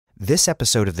This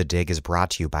episode of The Dig is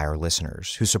brought to you by our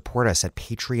listeners who support us at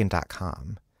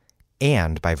patreon.com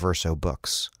and by Verso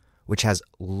Books, which has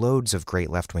loads of great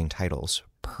left-wing titles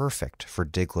perfect for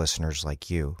Dig listeners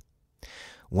like you.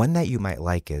 One that you might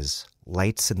like is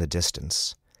Lights in the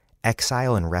Distance,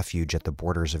 Exile and Refuge at the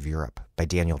Borders of Europe by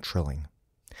Daniel Trilling.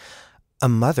 A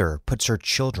mother puts her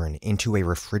children into a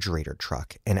refrigerator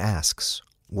truck and asks,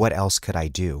 "What else could I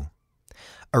do?"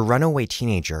 A runaway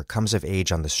teenager comes of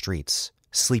age on the streets,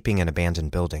 sleeping in abandoned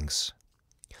buildings.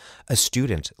 A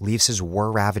student leaves his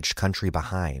war-ravaged country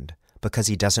behind because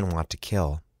he doesn't want to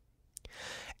kill.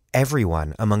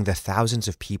 Everyone among the thousands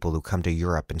of people who come to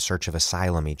Europe in search of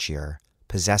asylum each year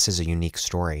possesses a unique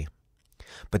story.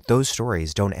 But those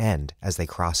stories don't end as they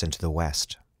cross into the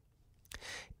West.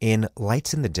 In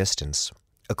Lights in the Distance,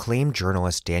 acclaimed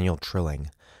journalist Daniel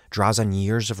Trilling draws on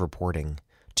years of reporting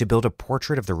to build a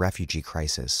portrait of the refugee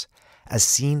crisis as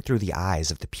seen through the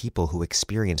eyes of the people who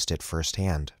experienced it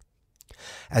firsthand.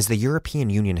 As the European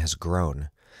Union has grown,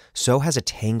 so has a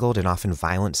tangled and often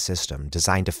violent system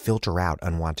designed to filter out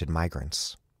unwanted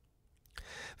migrants.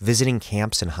 Visiting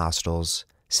camps and hostels,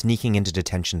 sneaking into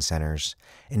detention centers,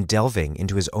 and delving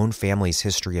into his own family's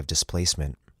history of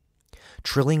displacement,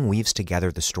 Trilling weaves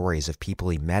together the stories of people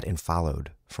he met and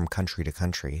followed from country to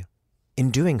country.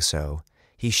 In doing so,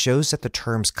 he shows that the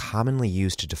terms commonly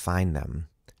used to define them,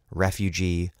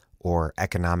 refugee or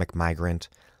economic migrant,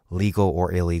 legal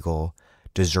or illegal,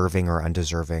 deserving or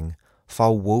undeserving,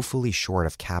 fall woefully short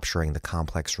of capturing the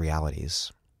complex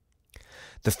realities.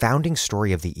 The founding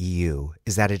story of the EU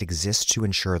is that it exists to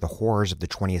ensure the horrors of the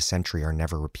 20th century are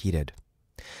never repeated.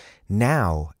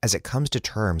 Now, as it comes to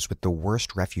terms with the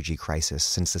worst refugee crisis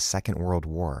since the Second World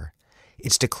War,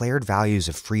 its declared values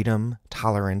of freedom,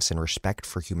 tolerance, and respect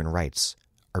for human rights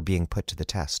are being put to the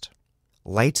test.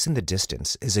 Lights in the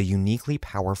Distance is a uniquely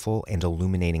powerful and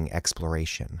illuminating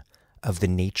exploration of the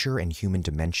nature and human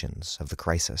dimensions of the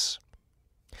crisis.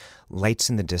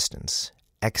 Lights in the Distance,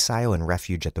 Exile and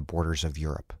Refuge at the Borders of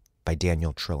Europe by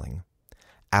Daniel Trilling.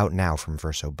 Out now from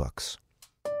Verso Books.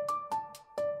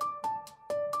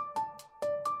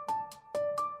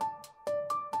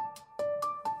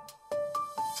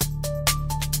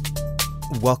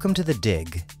 Welcome to The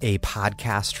Dig, a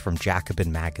podcast from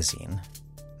Jacobin Magazine.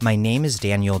 My name is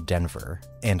Daniel Denver,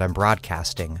 and I'm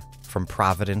broadcasting from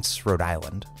Providence, Rhode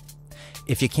Island.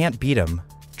 If you can't beat 'em,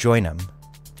 join 'em.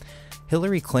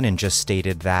 Hillary Clinton just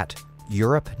stated that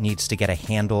Europe needs to get a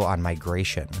handle on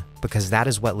migration because that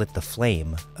is what lit the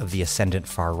flame of the ascendant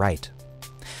far right.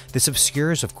 This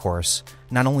obscures, of course,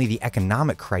 not only the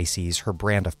economic crises her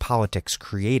brand of politics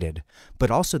created,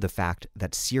 but also the fact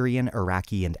that Syrian,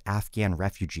 Iraqi, and Afghan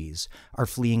refugees are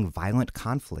fleeing violent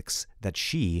conflicts that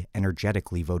she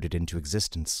energetically voted into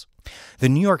existence. The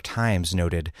New York Times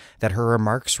noted that her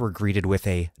remarks were greeted with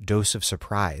a dose of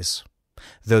surprise,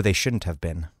 though they shouldn't have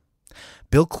been.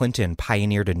 Bill Clinton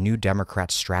pioneered a new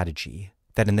Democrat strategy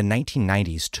that in the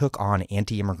 1990s took on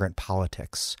anti-immigrant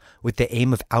politics with the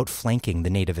aim of outflanking the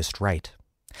nativist right.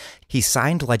 He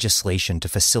signed legislation to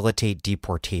facilitate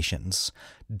deportations,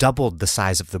 doubled the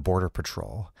size of the Border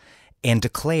Patrol, and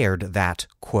declared that,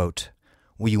 quote,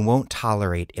 "We won't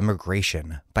tolerate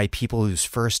immigration by people whose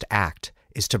first act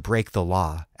is to break the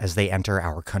law as they enter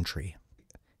our country."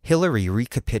 Hillary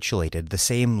recapitulated the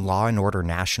same law and order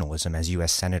nationalism as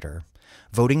U.S. Senator,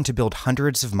 voting to build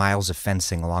hundreds of miles of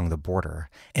fencing along the border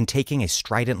and taking a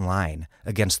strident line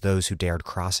against those who dared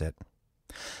cross it.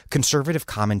 Conservative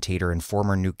commentator and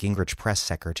former Newt Gingrich press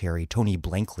secretary Tony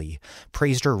Blankley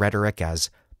praised her rhetoric as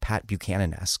Pat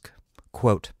Buchanan-esque.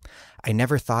 Quote, "I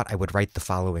never thought I would write the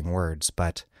following words,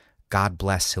 but God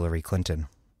bless Hillary Clinton."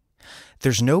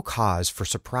 There's no cause for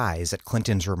surprise at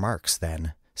Clinton's remarks,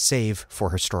 then, save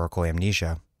for historical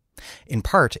amnesia, in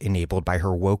part enabled by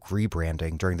her woke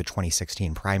rebranding during the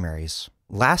 2016 primaries.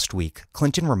 Last week,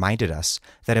 Clinton reminded us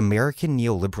that American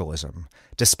neoliberalism,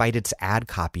 despite its ad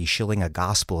copy shilling a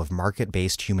gospel of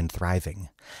market-based human thriving,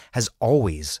 has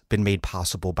always been made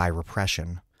possible by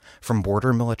repression, from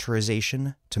border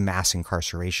militarization to mass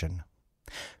incarceration.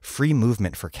 Free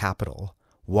movement for capital,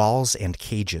 walls and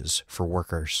cages for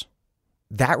workers.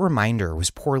 That reminder was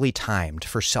poorly timed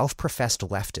for self-professed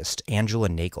leftist Angela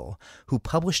Nagle, who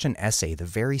published an essay the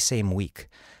very same week,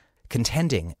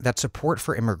 contending that support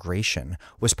for immigration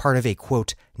was part of a,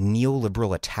 quote,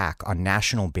 neoliberal attack on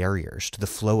national barriers to the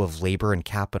flow of labor and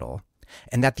capital,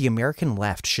 and that the American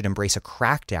left should embrace a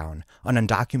crackdown on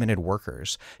undocumented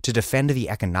workers to defend the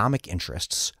economic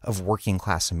interests of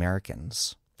working-class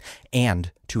Americans,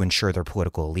 and to ensure their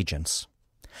political allegiance.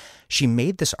 She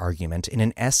made this argument in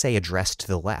an essay addressed to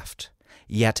the left,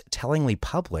 yet tellingly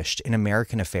published in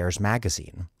American Affairs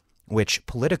magazine, which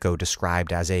Politico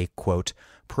described as a, quote,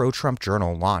 pro-Trump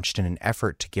journal launched in an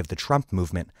effort to give the Trump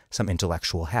movement some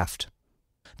intellectual heft.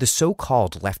 The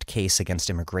so-called left case against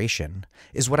immigration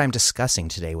is what I'm discussing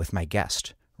today with my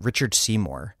guest, Richard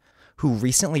Seymour, who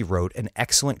recently wrote an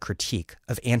excellent critique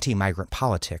of anti-migrant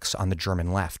politics on the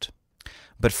German left.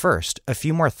 But first, a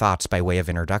few more thoughts by way of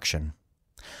introduction.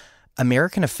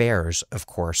 American Affairs, of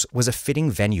course, was a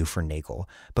fitting venue for Nagle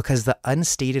because the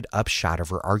unstated upshot of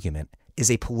her argument is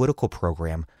a political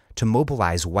program to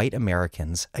mobilize white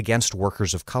Americans against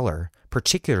workers of color,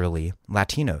 particularly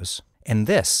Latinos. And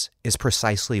this is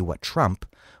precisely what Trump,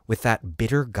 with that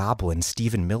bitter goblin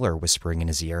Stephen Miller whispering in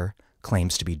his ear,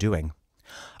 claims to be doing.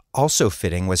 Also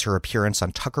fitting was her appearance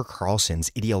on Tucker Carlson's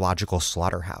Ideological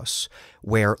Slaughterhouse,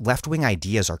 where left-wing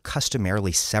ideas are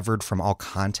customarily severed from all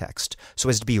context so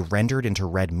as to be rendered into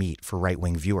red meat for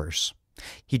right-wing viewers.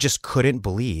 He just couldn't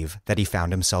believe that he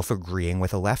found himself agreeing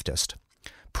with a leftist,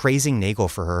 praising Nagle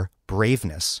for her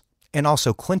braveness, and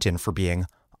also Clinton for being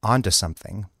onto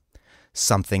something.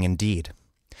 Something indeed.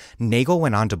 Nagle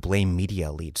went on to blame media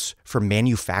elites for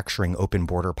manufacturing open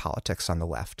border politics on the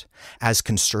left, as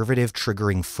conservative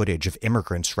triggering footage of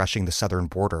immigrants rushing the southern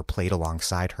border played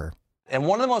alongside her. And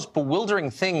one of the most bewildering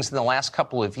things in the last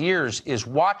couple of years is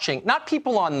watching, not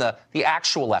people on the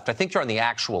actual left, I think they're on the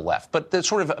actual left, but the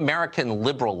sort of American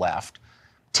liberal left,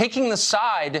 taking the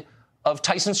side of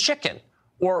Tyson's Chicken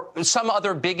or some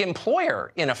other big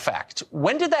employer, in effect.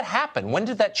 When did that happen? When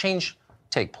did that change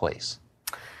take place?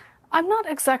 I'm not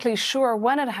exactly sure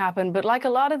when it happened, but like a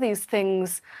lot of these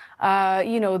things,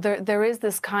 there is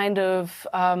this kind of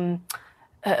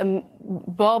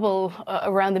bubble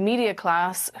around the media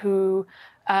class who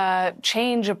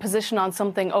change a position on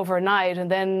something overnight,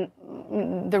 and then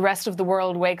the rest of the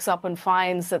world wakes up and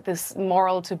finds that this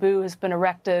moral taboo has been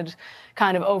erected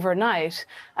kind of overnight.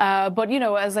 But,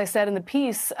 as I said in the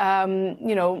piece,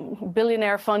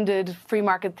 billionaire-funded free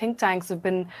market think tanks have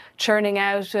been churning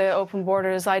out open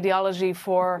borders ideology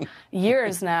for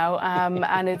years now,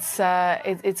 and it's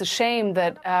a shame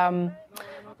that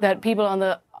that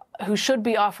people who should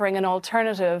be offering an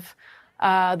alternative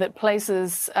that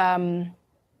places the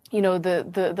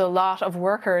lot of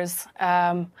workers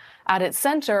at its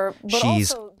center. But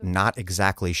she's not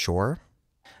exactly sure.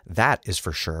 That is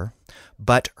for sure.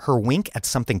 But her wink at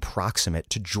something proximate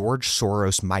to George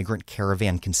Soros' migrant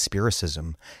caravan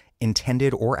conspiracism,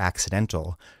 intended or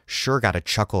accidental, sure got a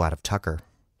chuckle out of Tucker.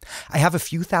 I have a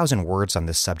few thousand words on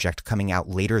this subject coming out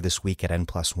later this week at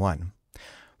N+1.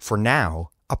 For now,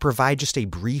 I'll provide just a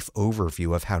brief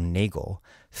overview of how Nagle,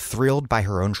 thrilled by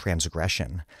her own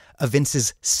transgression,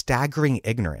 evinces staggering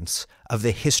ignorance of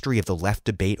the history of the left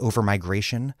debate over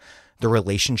migration, the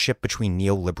relationship between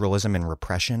neoliberalism and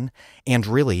repression, and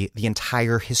really the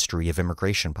entire history of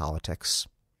immigration politics.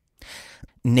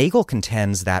 Nagle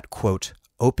contends that, quote,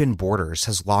 open borders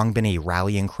has long been a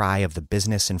rallying cry of the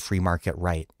business and free market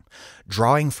right.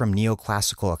 Drawing from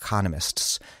neoclassical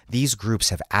economists, these groups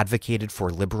have advocated for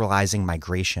liberalizing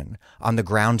migration on the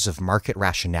grounds of market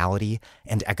rationality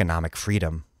and economic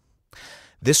freedom.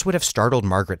 This would have startled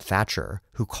Margaret Thatcher,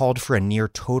 who called for a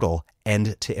near-total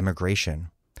end to immigration,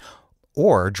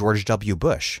 or George W.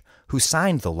 Bush, who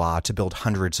signed the law to build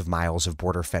hundreds of miles of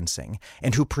border fencing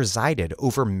and who presided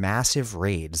over massive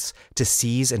raids to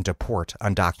seize and deport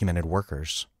undocumented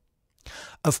workers.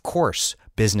 Of course,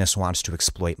 business wants to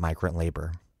exploit migrant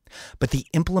labor, but the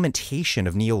implementation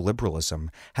of neoliberalism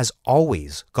has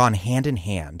always gone hand in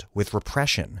hand with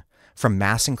repression, from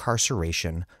mass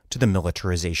incarceration to the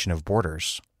militarization of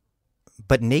borders.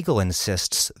 But Nagle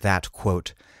insists that,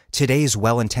 quote, today's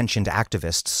well-intentioned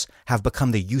activists have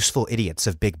become the useful idiots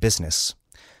of big business.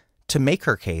 To make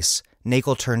her case,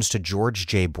 Nagle turns to George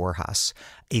J. Borjas,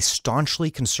 a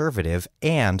staunchly conservative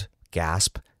and,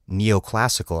 gasp,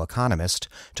 neoclassical economist,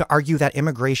 to argue that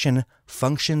immigration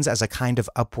functions as a kind of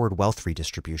upward wealth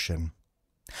redistribution.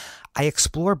 I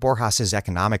explore Borjas's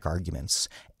economic arguments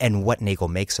and what Nagle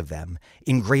makes of them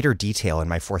in greater detail in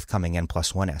my forthcoming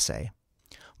N+1 essay.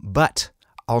 But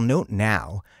I'll note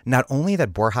now not only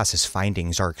that Borjas's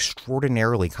findings are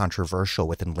extraordinarily controversial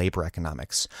within labor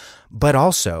economics, but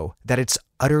also that it's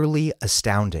utterly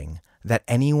astounding that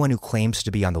anyone who claims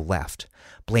to be on the left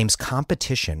blames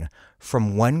competition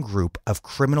from one group of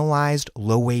criminalized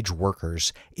low-wage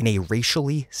workers in a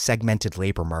racially segmented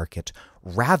labor market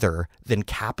rather than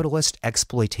capitalist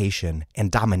exploitation and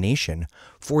domination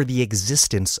for the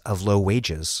existence of low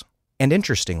wages. And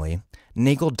interestingly,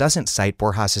 Nagle doesn't cite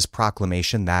Borjas's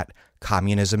proclamation that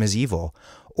communism is evil,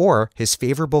 or his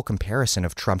favorable comparison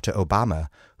of Trump to Obama,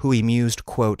 who he mused,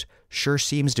 quote, sure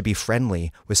seems to be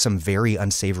friendly with some very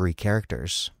unsavory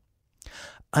characters.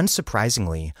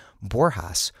 Unsurprisingly,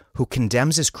 Borjas, who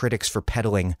condemns his critics for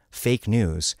peddling fake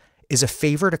news, is a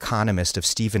favorite economist of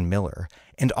Stephen Miller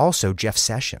and also Jeff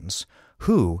Sessions,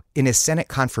 who, in his Senate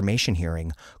confirmation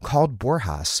hearing, called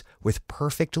Borjas, with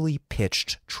perfectly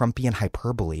pitched Trumpian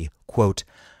hyperbole, quote,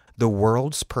 the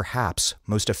world's perhaps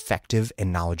most effective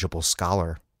and knowledgeable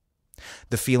scholar.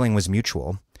 The feeling was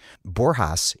mutual.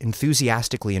 Borjas,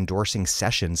 enthusiastically endorsing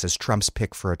Sessions as Trump's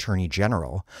pick for Attorney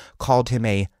General, called him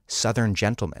a Southern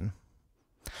gentleman.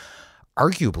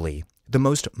 Arguably, the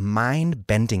most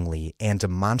mind-bendingly and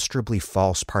demonstrably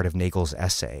false part of Nagle's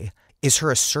essay is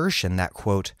her assertion that,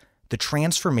 quote, the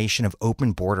transformation of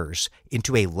open borders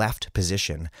into a left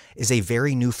position is a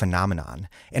very new phenomenon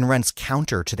and runs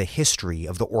counter to the history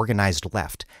of the organized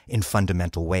left in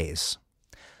fundamental ways.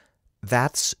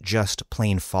 That's just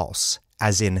plain false,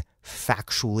 as in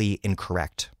factually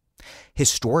incorrect.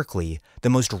 Historically, the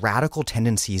most radical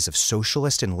tendencies of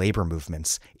socialist and labor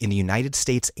movements in the United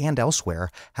States and elsewhere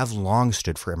have long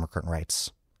stood for immigrant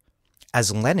rights.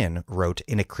 As Lenin wrote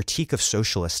in a critique of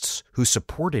socialists who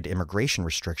supported immigration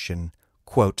restriction,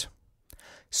 quote,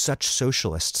 such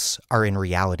socialists are in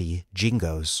reality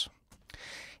jingoes.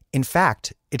 In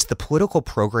fact, it's the political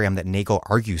program that Nagle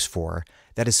argues for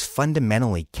that is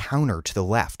fundamentally counter to the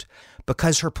left,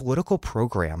 because her political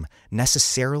program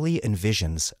necessarily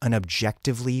envisions an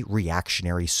objectively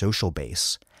reactionary social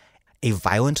base, a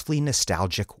violently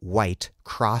nostalgic white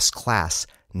cross-class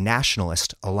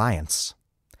nationalist alliance.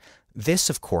 This,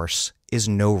 of course, is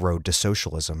no road to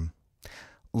socialism.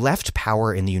 Left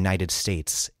power in the United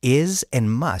States is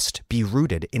and must be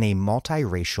rooted in a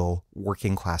multiracial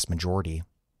working-class majority.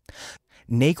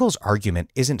 Nagle's argument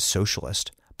isn't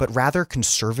socialist, but rather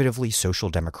conservatively social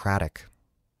democratic.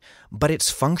 But its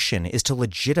function is to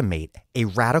legitimate a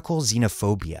radical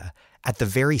xenophobia at the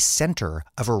very center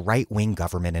of a right-wing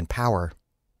government in power.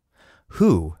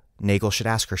 Who, Nagle should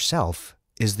ask herself,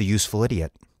 is the useful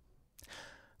idiot?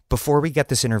 Before we get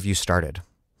this interview started,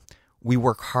 we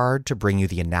work hard to bring you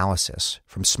the analysis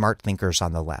from smart thinkers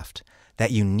on the left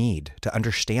that you need to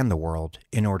understand the world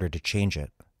in order to change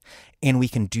it. And we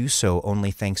can do so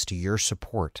only thanks to your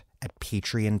support at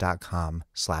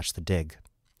patreon.com/thedig.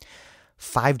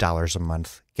 $5 a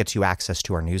month gets you access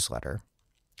to our newsletter.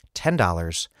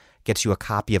 $10 gets you a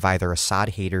copy of either Assad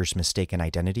Haters' Mistaken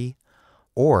Identity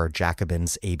or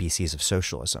Jacobin's ABCs of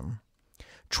Socialism.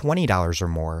 $20 or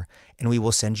more, and we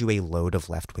will send you a load of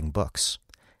left-wing books.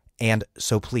 And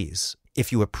so please,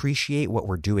 if you appreciate what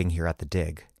we're doing here at The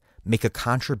Dig, make a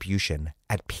contribution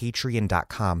at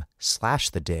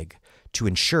patreon.com/thedig to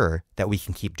ensure that we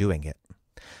can keep doing it.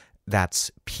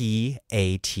 That's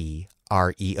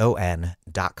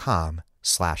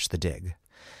patreon.com/thedig.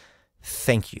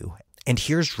 Thank you. And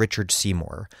here's Richard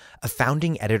Seymour, a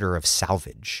founding editor of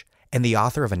Salvage and the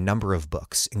author of a number of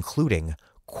books, including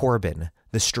Corbyn,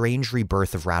 The Strange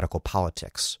Rebirth of Radical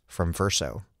Politics from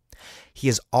Verso. He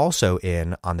is also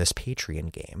in on this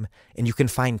Patreon game, and you can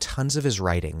find tons of his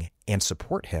writing and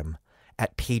support him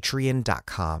at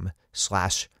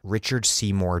patreon.com/Richard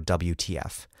Seymour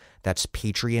WTF. That's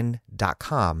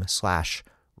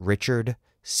patreon.com/Richard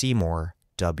Seymour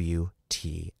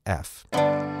WTF.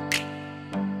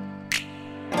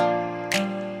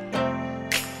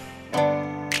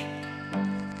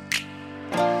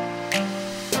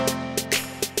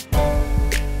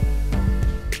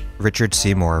 Richard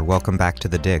Seymour, welcome back to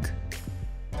The Dig.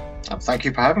 Thank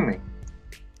you for having me.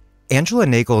 Angela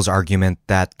Nagle's argument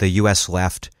that the U.S.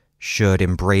 left should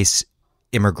embrace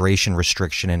immigration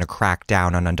restriction and a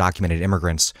crackdown on undocumented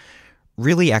immigrants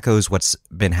really echoes what's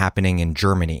been happening in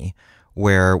Germany,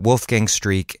 where Wolfgang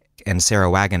Streeck and Sarah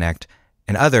Wagenknecht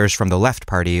and others from the Left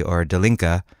Party, or Die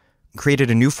Linke, created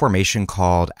a new formation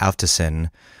called Auftussen,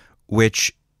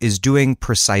 which is doing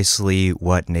precisely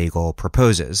what Nagle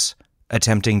proposes,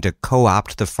 attempting to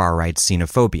co-opt the far-right's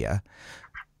xenophobia.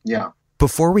 Yeah.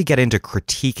 Before we get into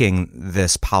critiquing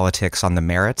this politics on the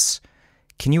merits,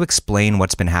 can you explain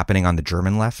what's been happening on the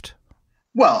German left?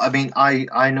 Well, I mean,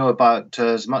 I know about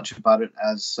as much about it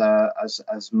as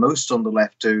most on the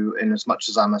left do, in as much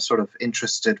as I'm a sort of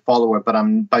interested follower, but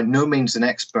I'm by no means an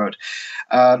expert.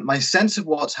 My sense of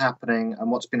what's happening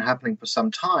and what's been happening for some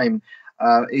time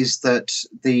is that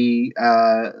the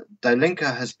Die Linke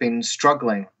has been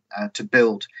struggling to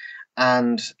build,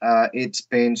 and it's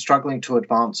been struggling to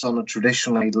advance on a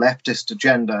traditionally leftist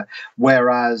agenda,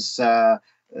 whereas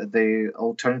the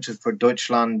Alternative for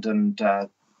Deutschland and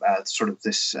sort of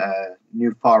this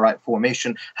new far-right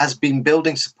formation has been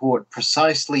building support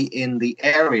precisely in the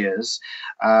areas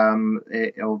of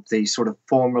the sort of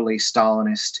formerly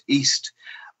Stalinist East,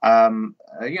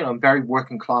 very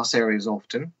working-class areas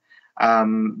often.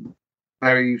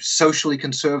 very socially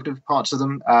conservative parts of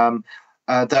them,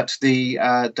 that the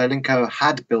Die Linke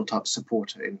had built up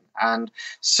support in. And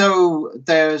so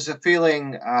there's a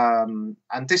feeling, and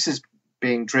this is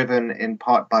being driven in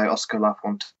part by Oscar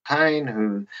Lafontaine,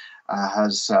 who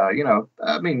has,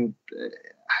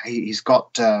 he's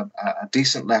got a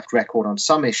decent left record on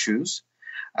some issues.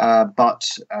 But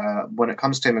when it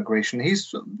comes to immigration,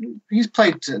 he's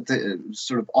played the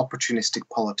sort of opportunistic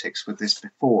politics with this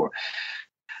before.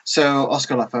 So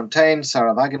Oscar Lafontaine,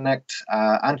 Sarah Wagenknecht,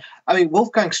 and I mean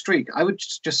Wolfgang Streeck. I would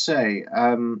just say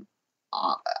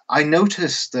I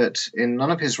noticed that in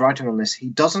none of his writing on this, he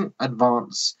doesn't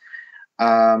advance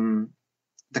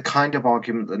the kind of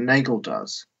argument that Nagle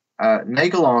does.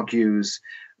 Nagle argues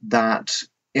that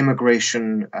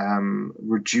immigration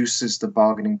reduces the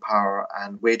bargaining power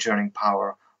and wage earning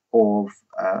power of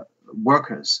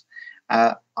workers.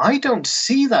 I don't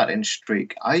see that in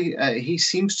Streeck. He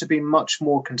seems to be much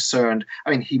more concerned.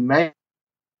 I mean, he may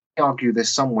argue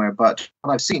this somewhere, but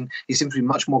what I've seen, he seems to be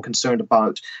much more concerned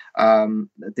about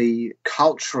the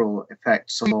cultural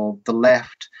effects of the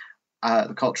left,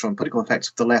 the cultural and political effects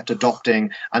of the left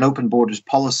adopting an open borders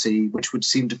policy, which would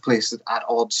seem to place it at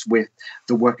odds with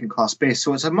the working class base.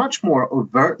 So it's a much more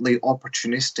overtly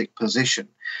opportunistic position.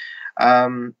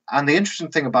 And the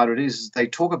interesting thing about it is they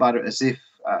talk about it as if,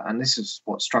 and this is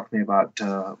what struck me about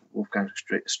Wolfgang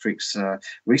Streeck's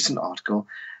recent article,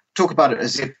 talk about it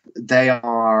as if they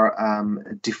are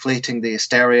deflating the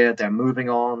hysteria. They're moving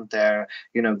on. They're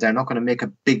not going to make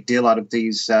a big deal out of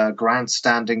these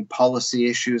grandstanding policy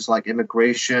issues like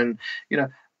immigration.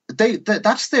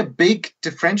 That's their big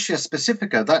differentia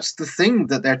specifica. That's the thing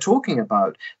that they're talking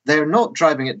about. They're not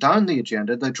driving it down the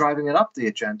agenda. They're driving it up the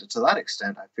agenda. To that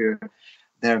extent, I fear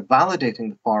they're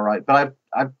validating the far right. But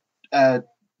I've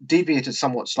deviated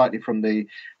somewhat slightly from the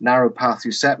narrow path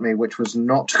you set me, which was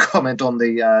not to comment on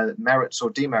the merits or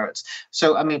demerits.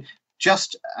 So, I mean,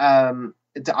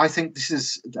 I think this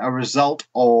is a result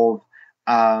of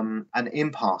an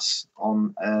impasse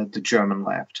on the German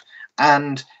left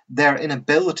and their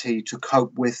inability to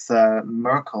cope with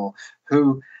Merkel,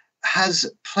 who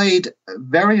has played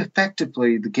very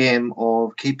effectively the game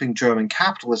of keeping German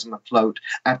capitalism afloat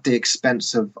at the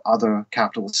expense of other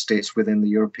capitalist states within the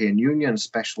European Union,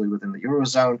 especially within the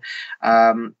Eurozone,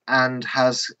 and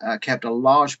has kept a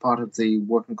large part of the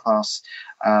working class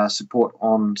support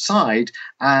on side,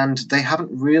 and they haven't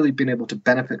really been able to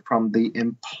benefit from the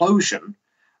implosion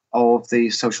of the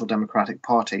Social Democratic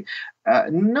Party.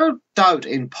 No doubt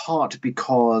in part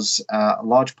because a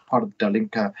large part of Die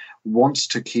Linke wants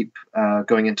to keep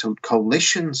going into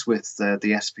coalitions with the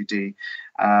SPD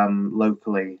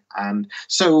locally. And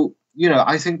so,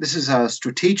 I think this is a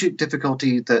strategic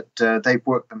difficulty that they've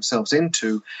worked themselves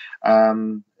into,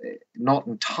 not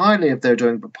entirely of their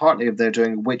doing, but partly of their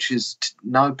doing, which is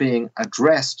now being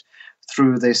addressed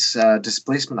through this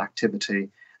displacement activity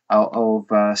of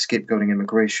scapegoating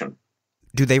immigration.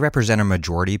 Do they represent a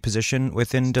majority position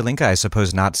within Die Linke? I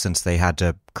suppose not, since they had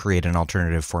to create an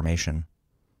alternative formation.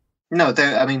 No,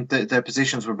 their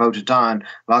positions were voted down.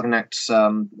 Wagenknecht's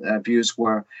views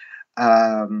were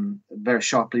very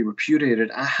sharply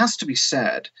repudiated. It has to be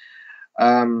said,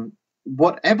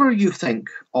 whatever you think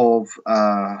of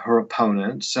her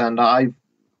opponents, and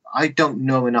I don't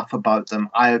know enough about them.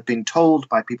 I have been told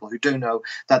by people who do know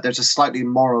that there's a slightly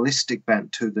moralistic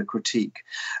bent to the critique.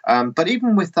 But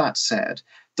even with that said,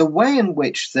 the way in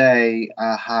which they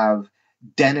have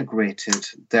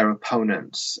denigrated their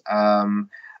opponents,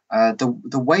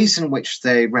 the ways in which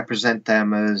they represent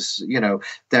them as,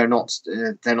 they're not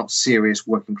serious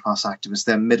working class activists,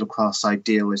 they're middle class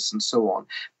idealists and so on,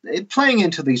 playing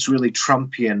into these really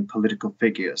Trumpian political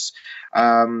figures.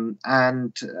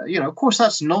 Of course,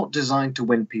 that's not designed to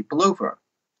win people over.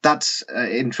 That's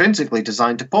intrinsically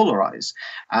designed to polarize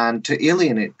and to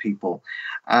alienate people.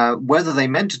 Whether they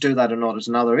meant to do that or not is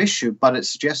another issue, but it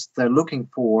suggests they're looking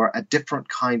for a different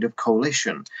kind of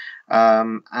coalition.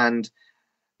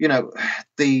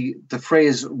 The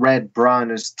phrase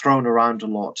red-brown is thrown around a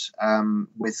lot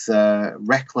with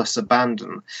reckless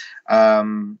abandon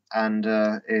and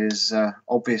is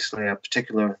obviously a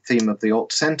particular theme of the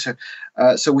alt-centre.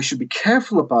 So we should be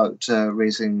careful about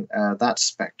raising that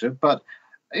spectre. But,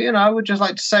 I would just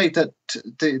like to say that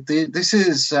this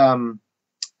is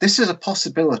a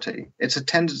possibility. It's a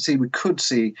tendency we could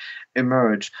see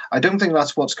emerge. I don't think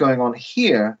that's what's going on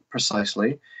here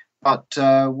precisely. But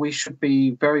we should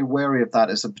be very wary of that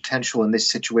as a potential in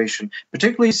this situation,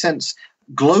 particularly since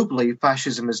globally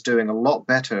fascism is doing a lot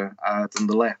better than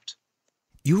the left.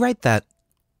 You write that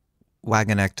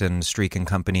Wagenknecht and Streeck and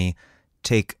company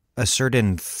take a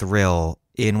certain thrill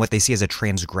in what they see as a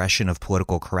transgression of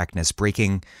political correctness,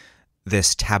 breaking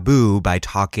this taboo by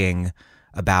talking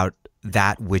about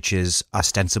that which is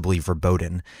ostensibly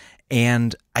verboten.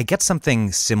 And I get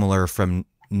something similar from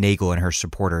Nagle and her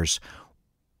supporters.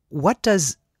 What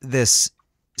does this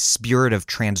spirit of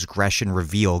transgression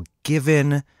reveal,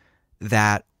 given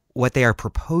that what they are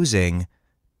proposing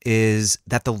is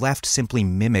that the left simply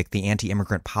mimic the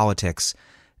anti-immigrant politics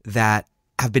that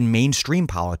have been mainstream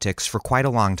politics for quite a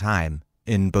long time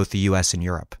in both the US and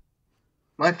Europe?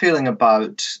 My feeling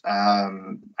about,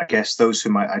 I guess, those who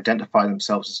might identify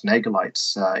themselves as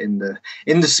Nagelites,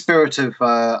 in the spirit of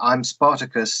I'm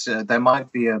Spartacus, there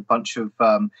might be a bunch of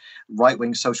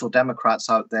right-wing social democrats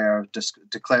out there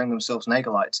declaring themselves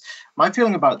Nagelites. My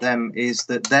feeling about them is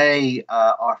that they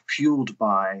are fueled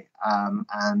by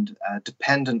and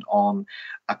dependent on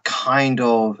a kind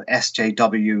of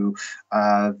SJW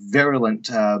virulent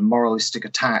moralistic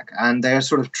attack, and they're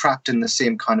sort of trapped in the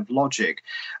same kind of logic.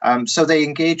 So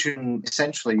they engage in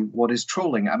essentially what is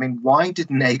trolling. I mean, why did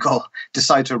Nagle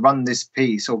decide to run this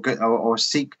piece or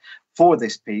seek for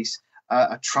this piece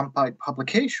a Trumpite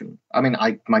publication? I mean,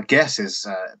 my guess is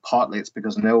partly it's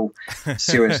because no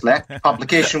serious left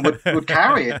publication would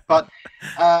carry it. But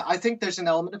I think there's an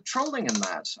element of trolling in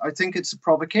that. I think it's a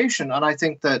provocation. And I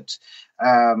think that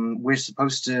we're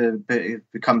supposed to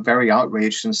become very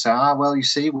outraged and say, well, you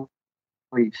see,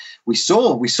 we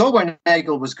saw where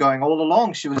Nagle was going all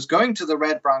along. She was going to the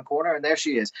red-brown corner, and there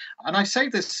she is. And I say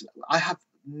this, I have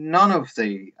none of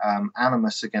the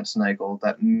animus against Nagle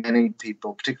that many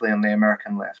people, particularly on the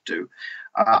American left, do.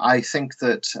 I think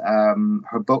that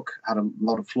her book had a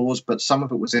lot of flaws, but some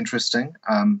of it was interesting.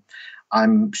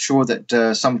 I'm sure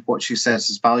that some of what she says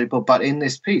is valuable. But in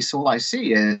this piece, all I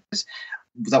see is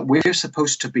that we're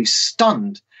supposed to be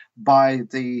stunned by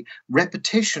the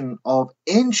repetition of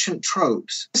ancient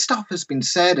tropes. This stuff has been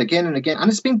said again and again,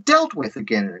 and it's been dealt with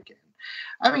again and again.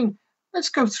 I mean, let's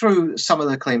go through some of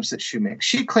the claims that she makes.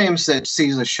 She claims that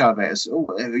Cesar Chavez,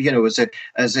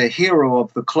 as a hero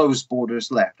of the closed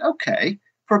borders left. Okay,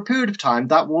 for a period of time,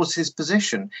 that was his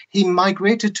position. He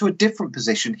migrated to a different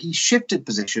position. He shifted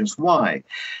positions. Why?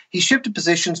 He shifted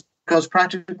positions because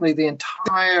practically the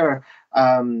entire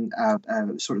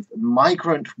sort of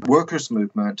migrant workers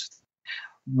movement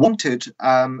wanted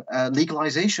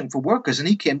legalization for workers, and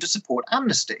he came to support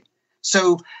amnesty.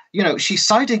 So, she's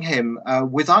citing him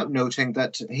without noting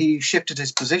that he shifted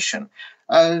his position.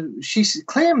 She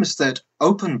claims that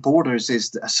open borders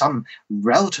is some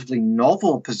relatively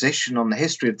novel position on the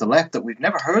history of the left, that we've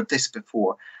never heard this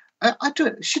before. I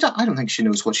don't think she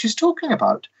knows what she's talking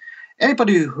about.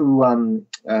 Anybody who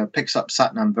picks up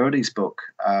Satnam Verde's book,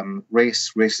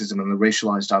 Race, Racism and the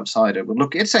Racialized Outsider, will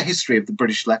look, it's a history of the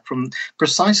British left from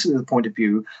precisely the point of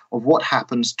view of what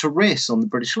happens to race on the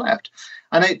British left.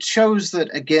 And it shows that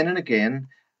again and again,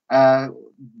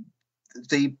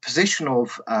 the position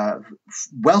of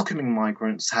welcoming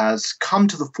migrants has come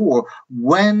to the fore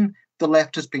when the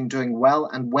left has been doing well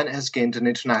and when it has gained an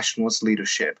internationalist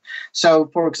leadership.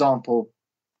 So, for example,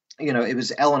 it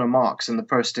was Eleanor Marx in the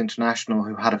First International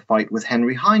who had a fight with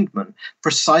Henry Hindman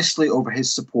precisely over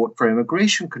his support for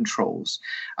immigration controls.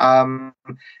 Or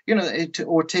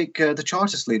take the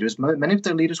Chartist leaders. Many of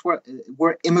their leaders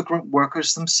were immigrant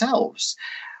workers themselves.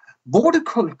 Border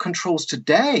controls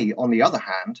today, on the other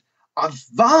hand, are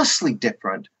vastly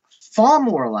different, far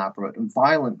more elaborate and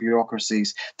violent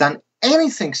bureaucracies than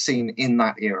anything seen in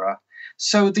that era.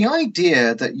 So the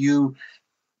idea that you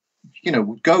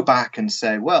go back and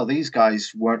say, well, these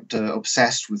guys weren't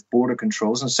obsessed with border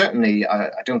controls, and certainly I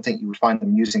don't think you would find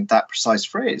them using that precise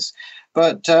phrase.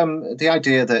 But the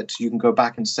idea that you can go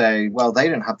back and say, well, they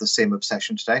don't have the same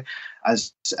obsession today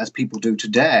as people do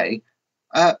today,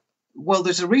 well,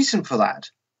 there's a reason for that.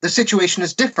 The situation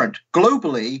is different.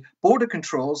 Globally, border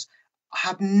controls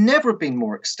have never been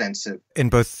more extensive. In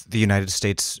both the United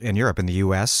States and Europe, in the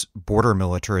U.S., border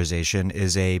militarization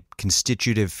is a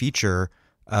constitutive feature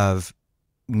of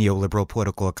neoliberal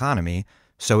political economy.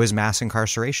 So is mass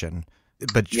incarceration.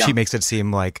 But she makes it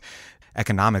seem like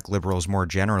economic liberals more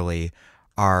generally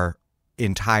are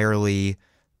entirely,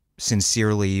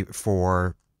 sincerely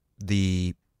for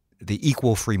the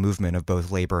equal free movement of both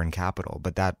labor and capital.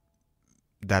 But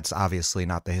that's obviously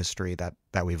not the history that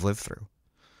we've lived through.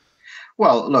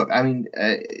 Well, look, I mean,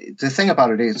 the thing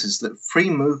about it is that free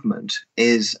movement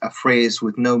is a phrase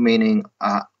with no meaning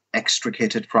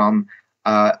extricated from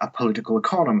a political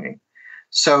economy.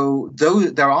 So though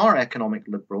there are economic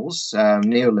liberals,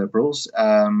 neoliberals,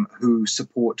 who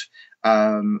support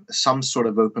some sort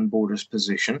of open borders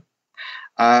position,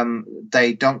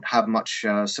 They don't have much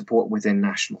support within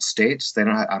national states. They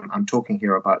don't. I'm talking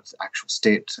here about actual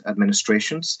state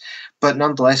administrations, but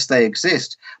nonetheless they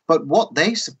exist. But what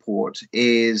they support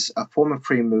is a form of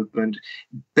free movement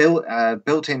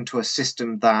built into a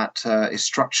system that is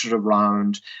structured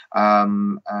around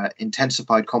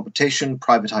intensified competition,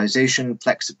 privatization,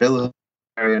 flexibility,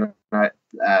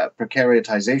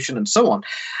 precaritization, and so on.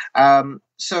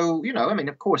 So, I mean,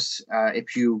 of course,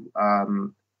 if you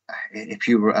were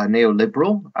a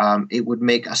neoliberal, it would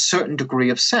make a certain degree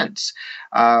of sense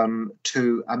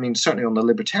certainly on the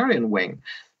libertarian wing,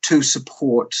 to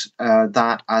support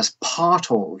that as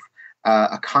part of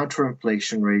a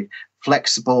counter-inflationary,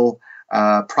 flexible,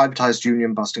 privatized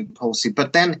union-busting policy.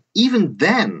 But then, even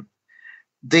then,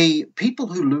 the people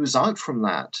who lose out from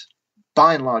that,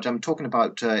 by and large, I'm talking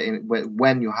about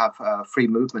when you have free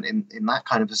movement in that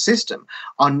kind of a system,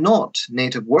 are not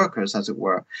native workers, as it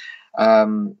were.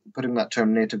 Putting that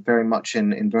term native very much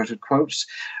in inverted quotes,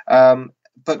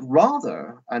 but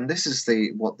rather, and this is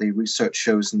what the research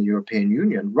shows in the European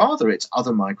Union, rather it's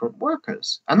other migrant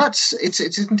workers, and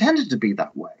it's intended to be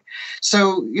that way.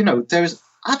 So there's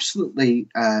absolutely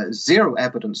zero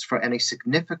evidence for any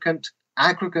significant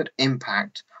aggregate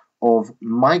impact of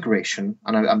migration,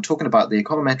 and I'm talking about the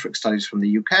econometric studies from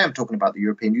the UK, I'm talking about the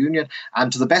European Union,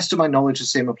 and to the best of my knowledge, the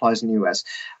same applies in the US.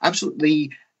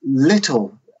 Absolutely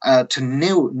little to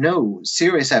no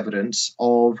serious evidence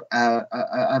of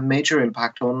a major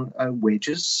impact on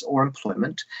wages or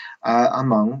employment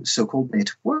among so-called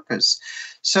native workers.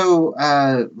 So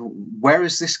where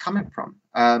is this coming from?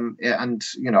 I've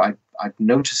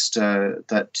noticed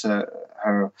that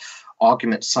her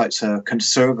argument cites a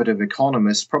conservative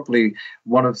economist, probably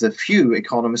one of the few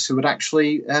economists who would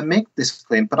actually make this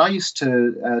claim. But I used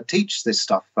to teach this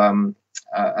stuff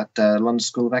at the London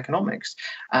School of Economics,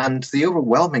 and the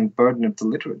overwhelming burden of the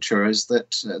literature is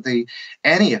that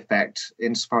any effect,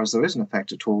 insofar as there is an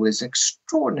effect at all, is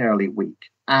extraordinarily weak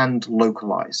and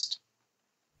localized.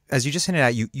 As you just hinted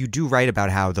at, you do write about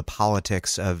how the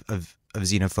politics of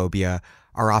xenophobia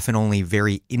are often only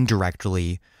very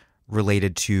indirectly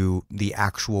related to the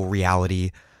actual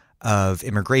reality of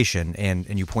immigration.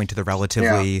 And you point to the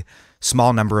relatively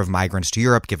small number of migrants to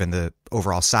Europe, given the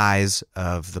overall size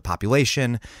of the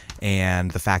population, and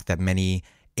the fact that many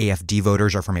AfD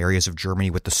voters are from areas of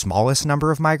Germany with the smallest number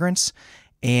of migrants.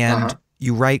 And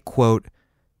you write, quote,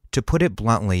 "To put it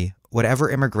bluntly,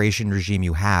 whatever immigration regime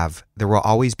you have, there will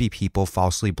always be people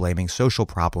falsely blaming social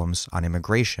problems on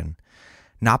immigration.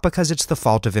 Not because it's the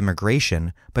fault of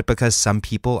immigration, but because some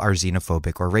people are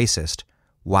xenophobic or racist.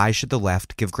 Why should the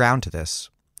left give ground to this?"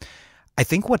 I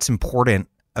think what's important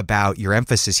about your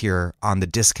emphasis here on the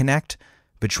disconnect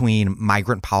between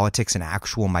migrant politics and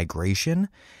actual migration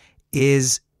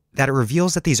is that it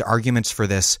reveals that these arguments for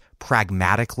this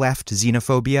pragmatic left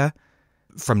xenophobia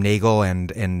from Nagle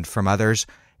and from others,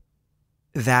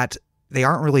 that they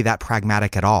aren't really that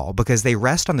pragmatic at all, because they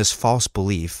rest on this false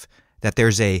belief that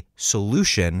there's a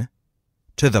solution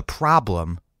to the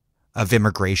problem of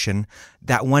immigration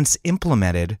that, once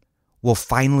implemented, will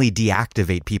finally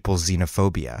deactivate people's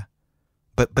xenophobia.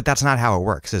 But that's not how it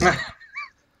works, is it?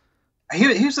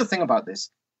 Here's the thing about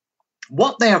this.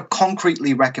 What they are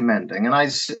concretely recommending, and I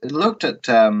looked at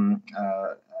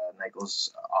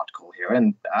Nagle's article here,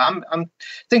 and I'm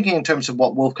thinking in terms of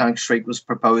what Wolfgang Streeck was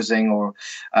proposing or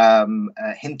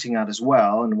hinting at as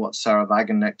well, and what Sarah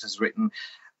Wagenknecht has written.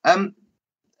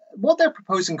 What they're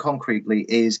proposing concretely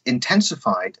is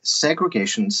intensified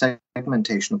segregation,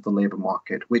 segmentation of the labour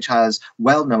market, which has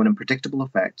well-known and predictable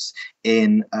effects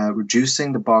in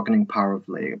reducing the bargaining power of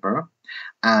labour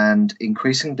and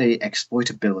increasing the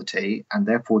exploitability and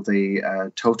therefore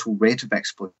the total rate of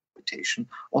exploitation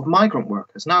of migrant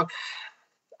workers. Now,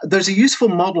 there's a useful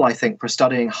model, I think, for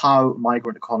studying how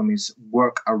migrant economies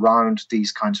work around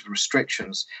these kinds of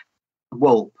restrictions.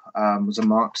 Wolp was a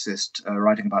Marxist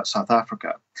writing about South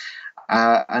Africa,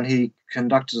 and he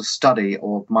conducted a study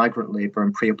of migrant labour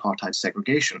and pre-apartheid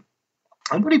segregation.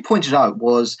 And what he pointed out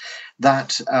was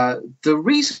that the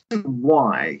reason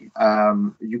why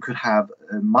you could have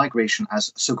migration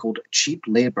as so-called cheap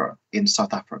labour in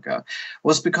South Africa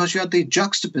was because you had the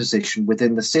juxtaposition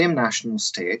within the same national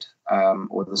state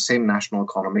or the same national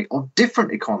economy of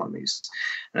different economies.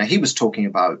 Now, he was talking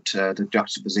about the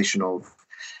juxtaposition of,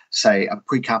 say, a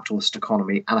pre-capitalist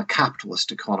economy and a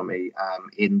capitalist economy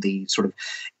in the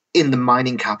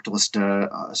mining capitalist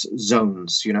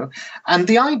zones, And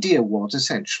the idea was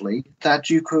essentially that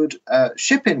you could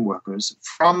ship in workers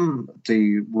from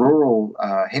the rural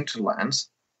hinterlands.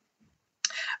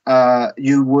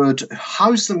 You would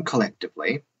house them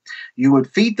collectively, You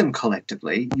would feed them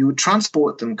collectively, you would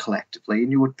transport them collectively,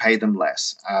 and you would pay them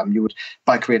less. You would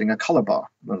by creating a color bar,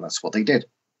 and that's what they did.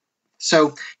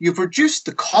 So you've reduced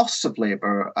the costs of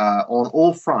labor on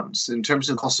all fronts in terms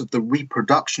of the cost of the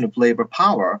reproduction of labor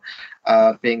power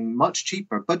being much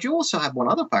cheaper. But you also have one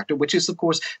other factor, which is, of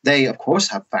course, they, of course,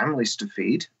 have families to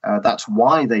feed. That's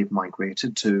why they've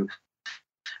migrated to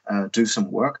do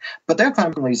some work. But their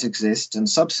families exist and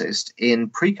subsist in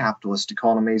pre-capitalist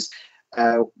economies,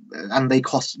 and they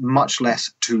cost much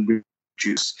less to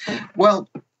reduce. Well,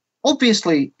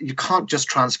 obviously, you can't just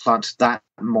transplant that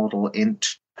model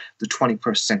into the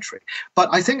 21st century. But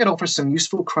I think it offers some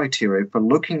useful criteria for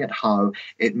looking at how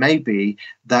it may be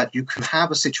that you can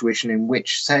have a situation in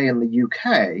which, say, in the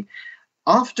UK,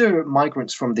 after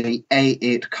migrants from the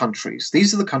A8 countries,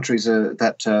 these are the countries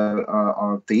that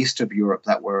are the east of Europe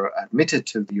that were admitted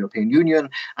to the European Union,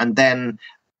 and then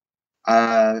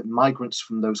migrants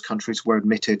from those countries were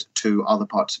admitted to other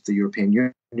parts of the European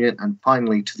Union, and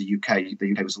finally to the UK.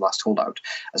 The UK was the last holdout,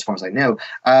 as far as I know.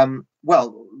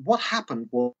 Well, what happened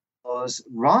was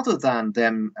rather than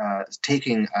them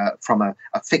taking from a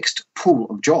fixed pool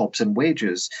of jobs and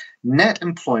wages, net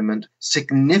employment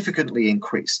significantly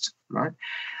increased, right?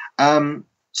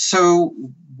 So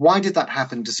why did that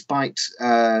happen despite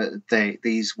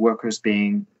these workers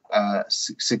being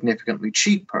significantly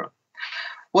cheaper?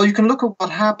 Well, you can look at what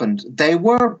happened. They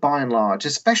were, by and large,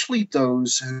 especially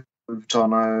those who moved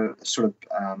on a sort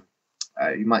of,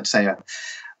 you might say,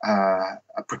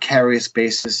 a precarious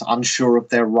basis, unsure of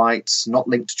their rights, not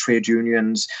linked to trade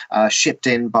unions, shipped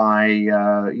in by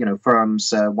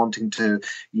firms wanting to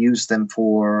use them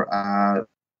for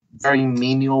very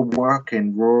menial work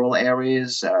in rural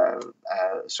areas,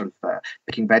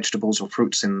 picking vegetables or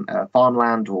fruits in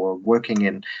farmland, or working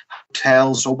in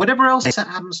hotels, or whatever else that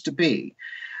happens to be.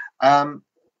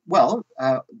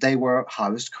 They were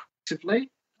housed collectively.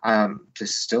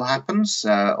 This still happens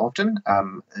often,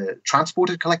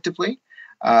 transported collectively.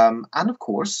 And of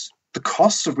course, the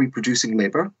costs of reproducing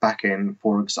labor back in,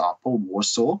 for example,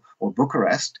 Warsaw or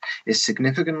Bucharest is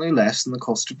significantly less than the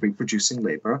cost of reproducing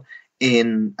labor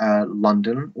in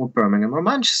London or Birmingham or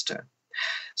Manchester.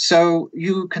 So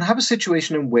you can have a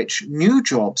situation in which new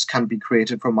jobs can be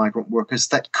created for migrant workers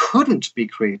that couldn't be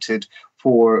created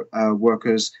for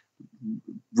workers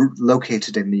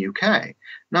located in the UK.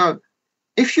 Now,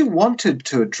 if you wanted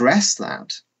to address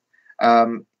that,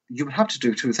 you would have to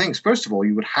do two things. First of all,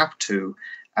 you would have to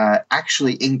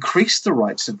actually increase the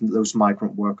rights of those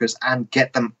migrant workers and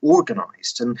get them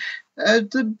organized. And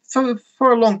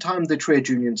for a long time, the trade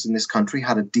unions in this country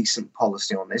had a decent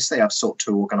policy on this. They have sought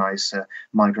to organize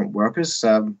migrant workers.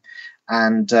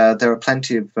 And there are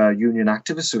plenty of union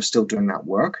activists who are still doing that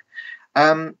work.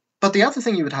 But the other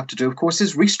thing you would have to do, of course,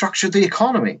 is restructure the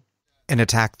economy. And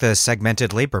attack the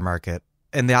segmented labor market.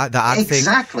 And the odd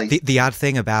exactly. thing, the odd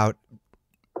thing about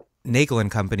Nagle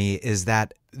and Company is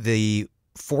that the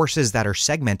forces that are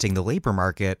segmenting the labor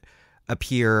market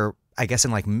appear, I guess,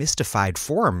 in like mystified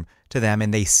form to them,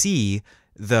 and they see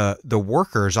the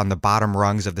workers on the bottom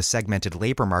rungs of the segmented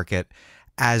labor market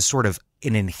as sort of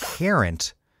an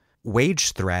inherent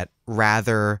wage threat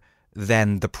rather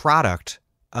than the product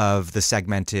of the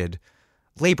segmented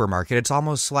labor market. It's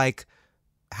almost like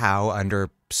how under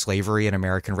slavery and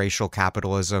American racial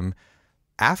capitalism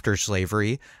after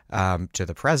slavery to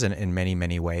the present in many,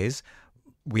 many ways,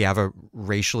 we have a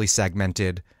racially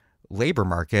segmented labor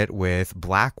market with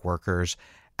black workers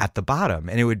at the bottom.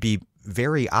 And it would be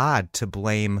very odd to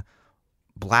blame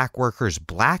black workers'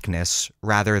 blackness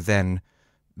rather than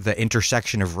the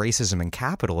intersection of racism and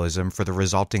capitalism for the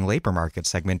resulting labor market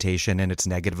segmentation and its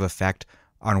negative effect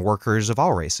on workers of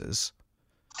all races.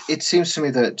 It seems to me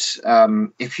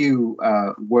that if you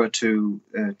were to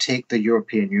take the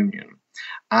European Union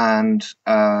and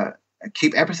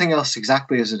keep everything else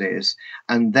exactly as it is,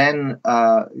 and then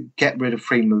get rid of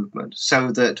free movement,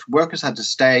 so that workers had to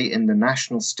stay in the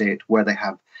national state where they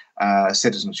have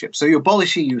citizenship. So you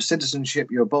abolish EU citizenship,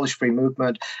 you abolish free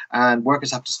movement, and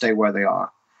workers have to stay where they are.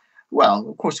 Well,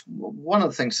 of course, one of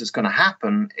the things that's going to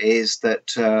happen is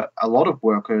that a lot of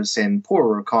workers in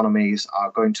poorer economies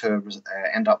are going to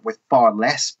end up with far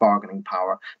less bargaining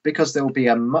power because there will be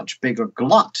a much bigger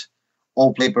glut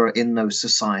of labor in those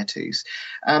societies.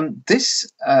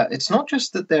 It's not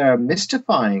just that they're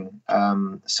mystifying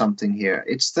something here,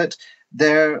 it's that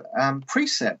their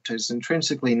precept is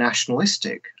intrinsically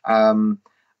nationalistic.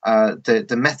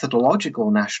 The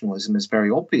methodological nationalism is very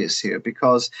obvious here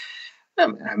because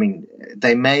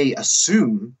they may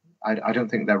assume I don't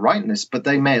think they're right in this, but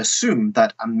they may assume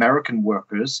that American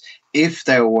workers, if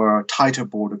there were tighter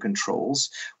border controls,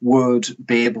 would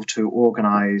be able to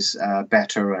organize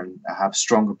better and have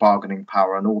stronger bargaining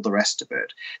power and all the rest of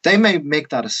it. They may make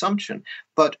that assumption,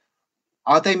 but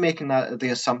are they making the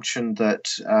assumption that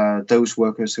those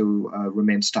workers who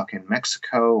remain stuck in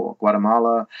Mexico or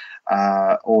Guatemala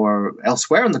or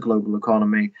elsewhere in the global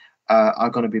economy are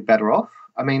going to be better off?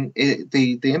 I mean,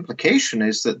 the implication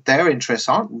is that their interests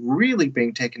aren't really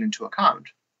being taken into account.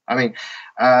 I mean,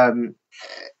 and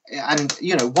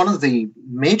one of the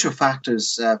major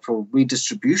factors for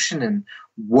redistribution in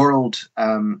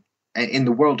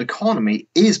the world economy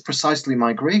is precisely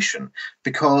migration,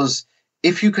 because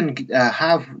if you can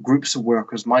have groups of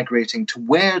workers migrating to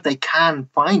where they can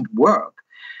find work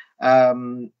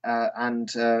and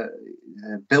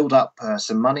build up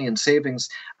some money and savings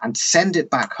and send it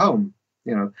back home,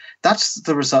 that's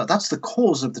the result. That's the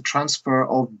cause of the transfer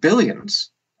of billions,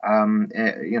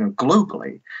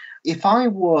 globally. If I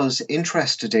was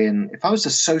a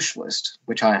socialist,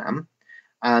 which I am,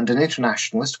 and an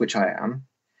internationalist, which I am,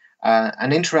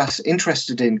 and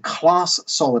interested in class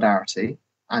solidarity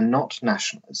and not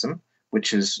nationalism,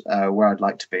 which is where I'd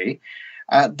like to be,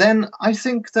 then I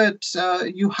think that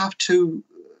you have to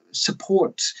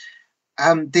support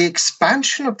the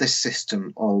expansion of this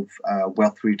system of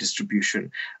wealth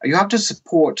redistribution. You have to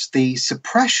support the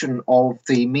suppression of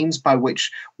the means by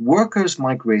which workers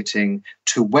migrating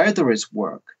to where there is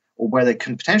work, or where they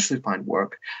can potentially find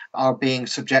work, are being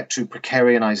subject to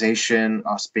precarianization,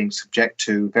 are being subject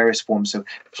to various forms of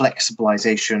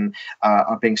flexibilization,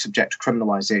 are being subject to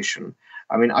criminalization.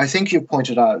 I mean, I think you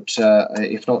pointed out,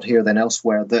 if not here then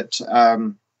elsewhere, that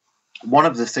one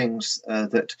of the things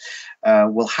that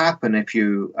will happen if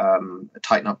you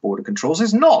tighten up border controls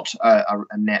is not a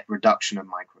net reduction of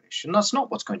migration. That's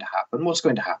not what's going to happen. What's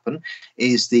going to happen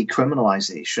is the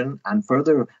criminalization and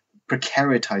further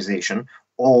precaritization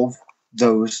of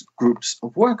those groups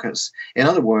of workers. In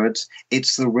other words,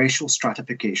 it's the racial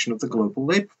stratification of the global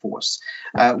labor force,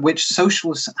 which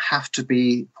socialists have to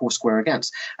be foursquare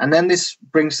against. And then this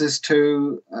brings us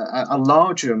to a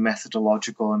larger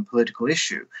methodological and political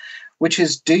issue, which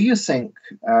is, what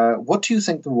do you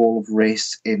think the role of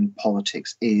race in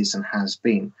politics is and has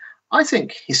been? I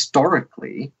think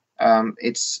historically,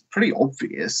 it's pretty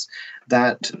obvious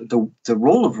that the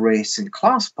role of race in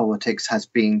class politics has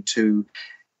been to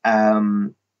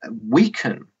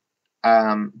weaken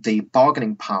the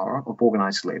bargaining power of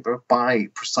organized labor by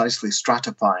precisely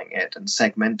stratifying it and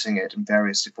segmenting it in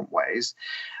various different ways,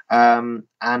 and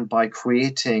by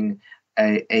creating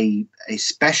a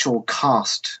special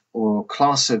caste or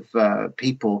class of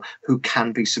people who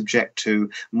can be subject to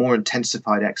more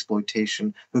intensified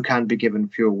exploitation, who can be given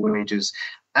fewer wages,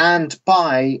 and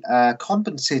by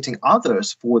compensating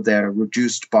others for their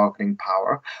reduced bargaining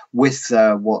power with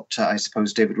what I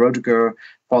suppose David Roediger,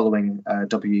 following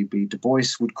W.E.B. Du Bois,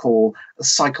 would call a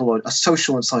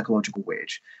social and psychological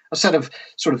wage, a set of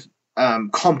sort of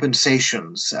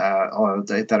compensations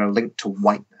that are linked to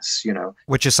whiteness,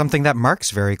 Which is something that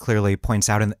Marx very clearly points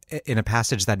out in a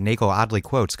passage that Nagle oddly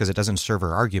quotes, because it doesn't serve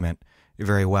her argument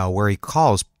very well, where he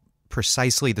calls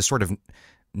precisely the sort of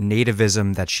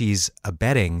nativism that she's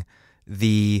abetting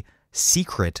the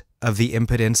secret of the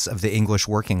impotence of the English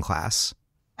working class.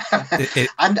 It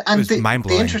was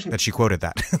mind-blowing that she quoted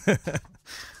that.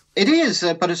 It is,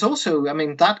 but it's also,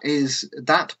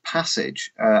 that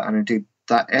passage, and indeed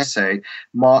that essay,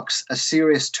 marks a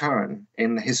serious turn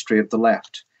in the history of the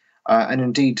left. And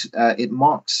indeed, it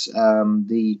marks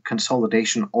the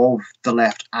consolidation of the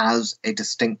left as a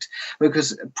distinct,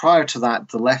 because prior to that,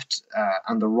 the left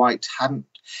and the right hadn't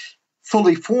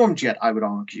fully formed yet, I would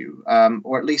argue,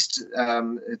 or at least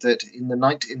that in the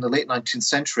late 19th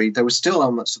century, there were still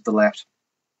elements of the left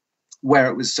where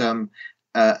it was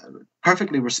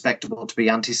perfectly respectable to be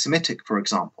anti-Semitic, for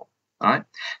example. All right,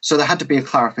 so there had to be a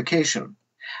clarification.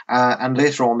 And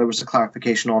later on, there was a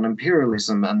clarification on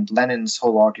imperialism, and Lenin's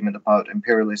whole argument about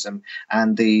imperialism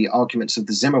and the arguments of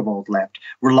the Zimmerwald left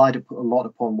relied a lot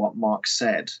upon what Marx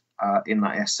said in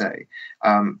that essay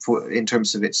in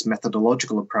terms of its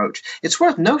methodological approach. It's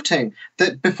worth noting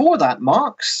that before that,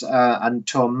 Marx, and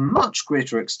to a much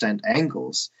greater extent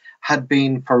Engels, had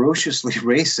been ferociously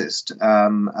racist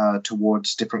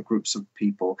towards different groups of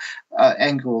people.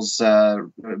 Engels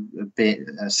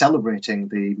celebrating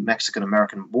the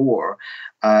Mexican-American War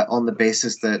on the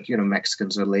basis that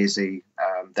Mexicans are lazy,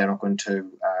 they're not going to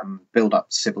build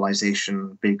up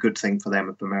civilization, be a good thing for them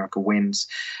if America wins,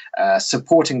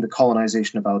 supporting the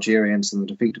colonization of Algerians and the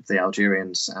defeat of the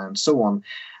Algerians, and so on.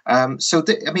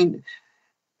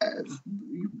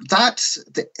 that's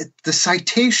the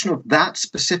citation of that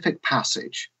specific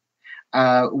passage,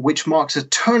 which marks a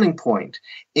turning point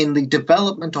in the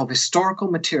development of historical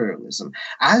materialism,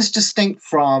 as distinct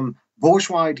from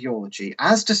bourgeois ideology,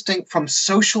 as distinct from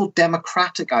social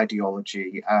democratic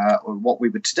ideology, or what we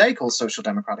would today call social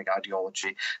democratic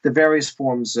ideology, the various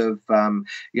forms of,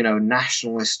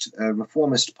 nationalist,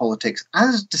 reformist politics,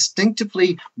 as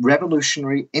distinctively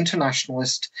revolutionary,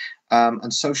 internationalist,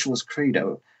 and socialist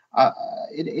credo.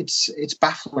 It's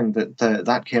baffling that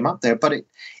that came up there, but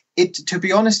it to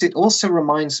be honest, it also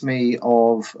reminds me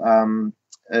of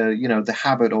the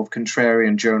habit of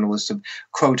contrarian journalists of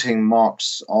quoting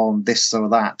Marx on this or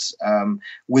that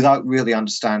without really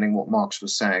understanding what Marx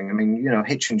was saying. I mean,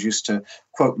 Hitchens used to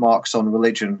quote Marx on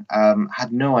religion,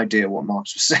 had no idea what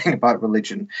Marx was saying about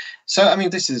religion. So, I mean,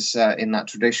 this is in that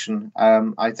tradition.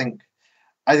 I think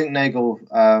Nagle,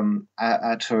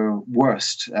 at her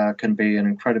worst, can be an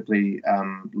incredibly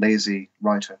lazy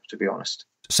writer, to be honest.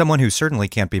 Someone who certainly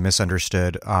can't be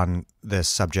misunderstood on this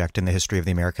subject in the history of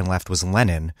the American left was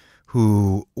Lenin,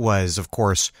 who was, of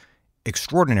course,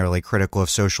 extraordinarily critical of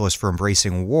socialists for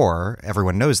embracing war.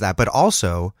 Everyone knows that, but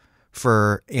also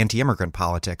for anti-immigrant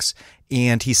politics.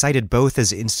 And he cited both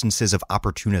as instances of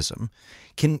opportunism.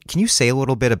 Can you say a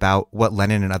little bit about what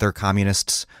Lenin and other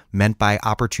communists meant by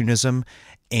opportunism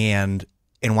and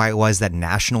why it was that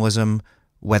nationalism,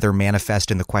 whether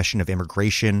manifest in the question of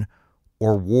immigration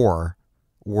or war,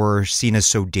 were seen as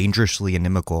so dangerously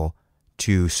inimical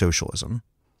to socialism?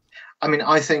 I mean,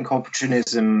 I think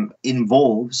opportunism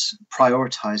involves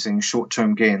prioritizing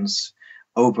short-term gains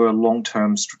over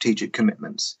long-term strategic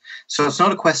commitments. So it's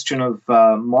not a question of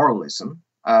moralism,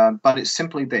 but it's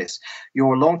simply this.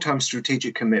 Your long-term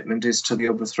strategic commitment is to the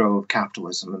overthrow of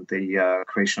capitalism and the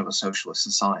creation of a socialist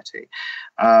society.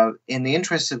 In the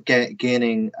interest of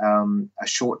gaining a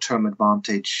short-term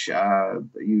advantage,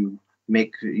 you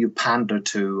pander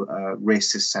to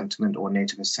racist sentiment or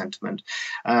nativist sentiment,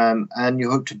 and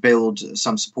you hope to build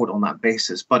some support on that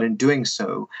basis. But in doing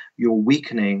so, you're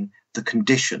weakening the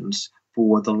conditions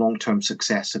for the long-term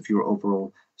success of your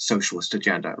overall socialist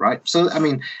agenda, right? So, I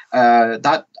mean,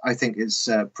 that I think is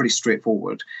pretty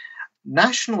straightforward.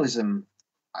 Nationalism,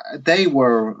 they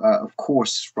were, of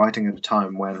course, writing at a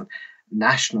time when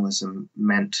nationalism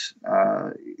meant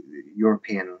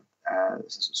European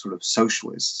sort of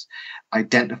socialists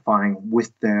identifying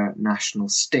with their national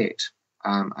state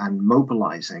and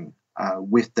mobilizing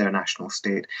with their national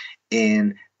state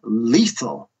in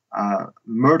lethal,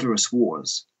 murderous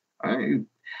wars.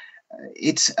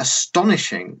 It's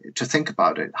astonishing to think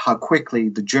about it, how quickly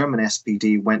the German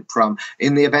SPD went from,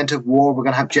 in the event of war, we're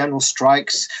going to have general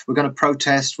strikes, we're going to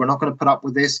protest, we're not going to put up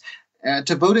with this,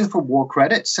 to voting for war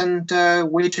credits and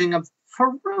waging a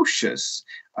ferocious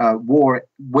war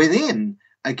within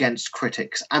against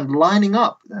critics and lining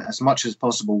up as much as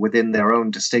possible within their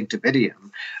own distinctive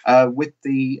idiom with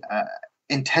the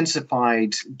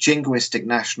intensified jingoistic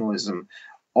nationalism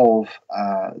of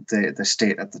the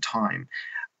state at the time.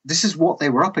 This is what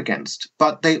they were up against.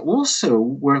 But they also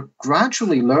were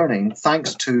gradually learning,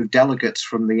 thanks to delegates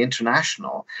from the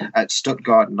International at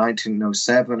Stuttgart in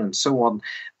 1907 and so on,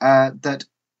 that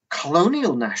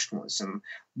colonial nationalism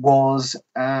was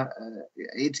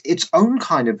its own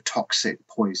kind of toxic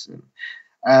poison.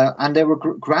 And they were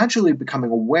gradually becoming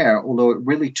aware, although it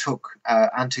really took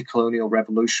anti-colonial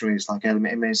revolutionaries like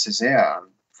Aimé Césaire and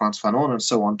Frantz Fanon and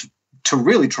so on to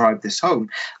really drive this home,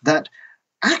 that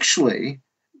actually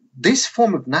this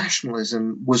form of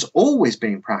nationalism was always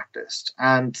being practiced,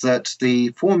 and that the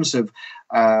forms of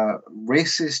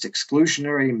racist,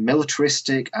 exclusionary,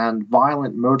 militaristic, and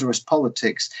violent, murderous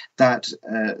politics that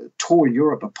tore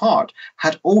Europe apart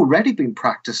had already been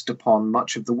practiced upon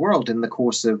much of the world in the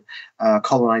course of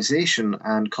colonization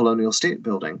and colonial state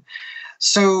building.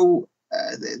 So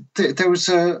there was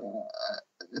a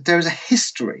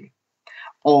history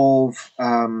of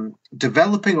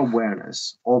developing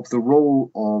awareness of the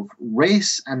role of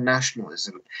race and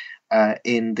nationalism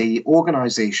in the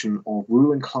organization of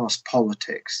ruling class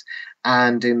politics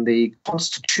and in the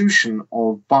constitution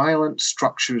of violent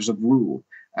structures of rule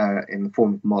in the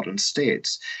form of modern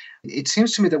states. It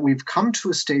seems to me that we've come to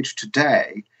a stage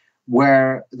today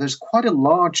where there's quite a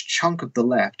large chunk of the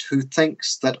left who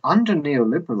thinks that under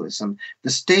neoliberalism,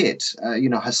 the state,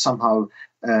 has somehow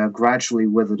gradually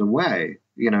withered away.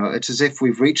 It's as if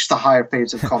we've reached the higher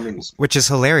phase of communism. Which is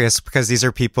hilarious because these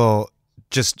are people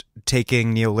just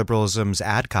taking neoliberalism's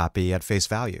ad copy at face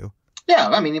value. Yeah,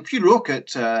 I mean, if you look at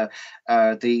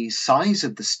the size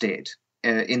of the state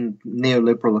in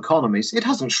neoliberal economies, it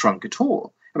hasn't shrunk at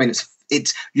all. I mean,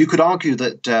 it's you could argue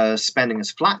that spending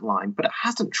has flatlined, but it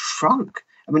hasn't shrunk.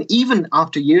 I mean, even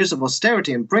after years of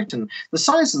austerity in Britain, the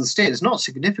size of the state is not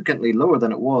significantly lower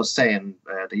than it was, say, in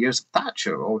the years of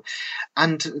Thatcher.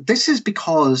 And this is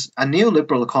because a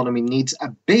neoliberal economy needs a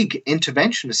big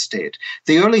interventionist state.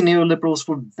 The early neoliberals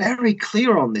were very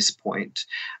clear on this point,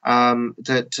 and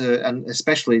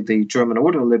especially the German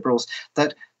order liberals,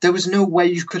 that there was no way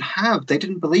you could have. They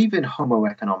didn't believe in homo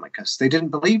economicus. They didn't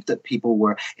believe that people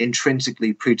were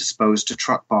intrinsically predisposed to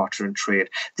truck barter and trade.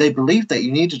 They believed that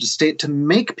you needed a state to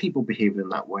make people behave in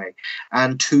that way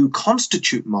and to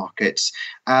constitute markets.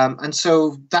 And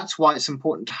so that's why it's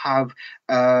important to have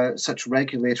such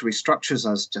regulatory structures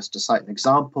as, just to cite an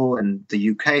example, in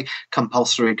the UK,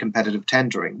 compulsory competitive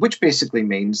tendering, which basically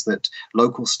means that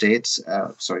local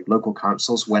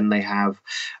councils, when they have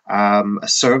a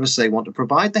service they want to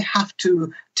provide, they have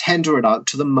to tender it out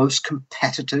to the most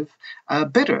competitive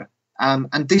bidder.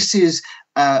 And this is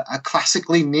a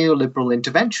classically neoliberal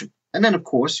intervention. And then, of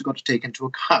course, you've got to take into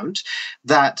account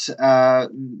that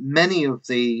many of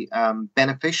the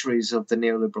beneficiaries of the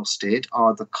neoliberal state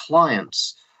are the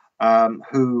clients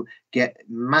who get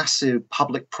massive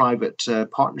public-private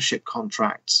partnership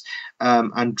contracts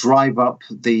and drive up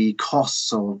the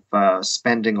costs of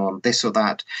spending on this or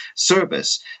that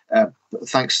service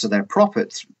thanks to their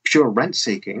profits, pure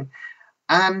rent-seeking.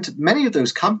 And many of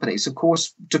those companies, of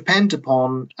course, depend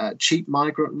upon cheap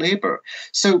migrant labor.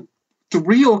 So the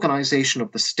reorganization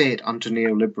of the state under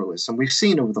neoliberalism, we've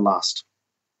seen over the last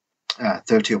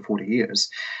 30 or 40 years,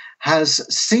 has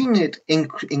seen it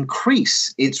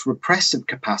increase its repressive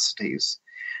capacities,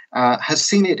 has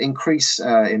seen it increase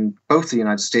in both the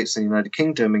United States and the United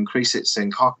Kingdom, increase its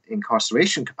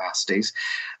incarceration capacities,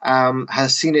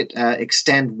 has seen it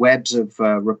extend webs of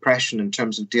repression in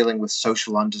terms of dealing with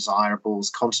social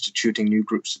undesirables, constituting new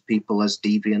groups of people as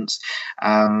deviants,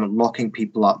 locking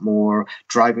people up more,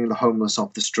 driving the homeless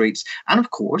off the streets, and of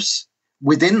course,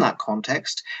 within that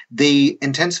context, the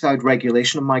intensified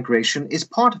regulation of migration is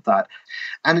part of that.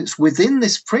 And it's within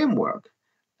this framework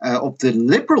of the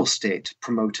liberal state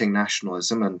promoting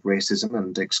nationalism and racism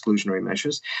and exclusionary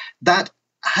measures that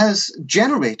has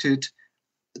generated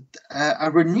a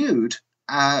renewed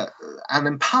and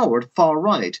empowered far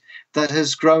right that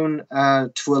has grown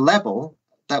to a level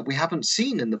that we haven't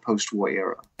seen in the post-war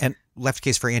era. And left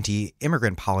case for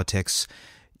anti-immigrant politics,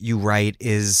 you write,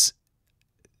 is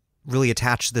really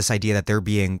attached to this idea that they're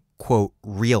being, quote,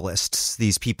 realists,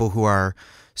 these people who are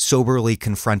soberly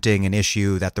confronting an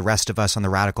issue that the rest of us on the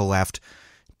radical left,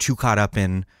 too caught up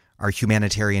in our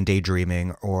humanitarian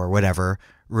daydreaming or whatever,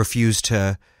 refuse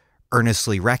to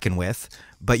earnestly reckon with.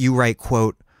 But you write,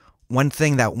 quote, one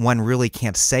thing that one really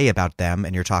can't say about them,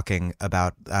 and you're talking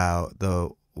about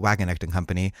the Wagenknecht and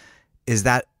Company, is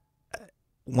that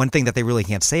one thing that they really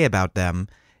can't say about them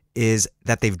is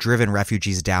that they've driven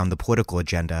refugees down the political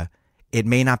agenda. It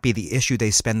may not be the issue they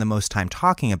spend the most time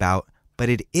talking about, but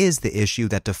it is the issue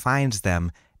that defines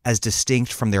them as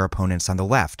distinct from their opponents on the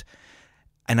left.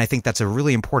 And I think that's a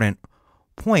really important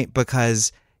point,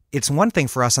 because it's one thing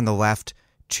for us on the left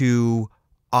to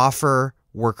offer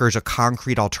workers a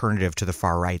concrete alternative to the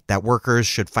far right, that workers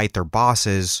should fight their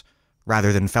bosses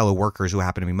rather than fellow workers who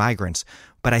happen to be migrants.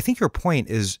 But I think your point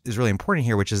is really important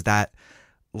here, which is that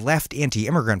left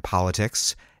anti-immigrant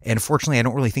politics, and fortunately I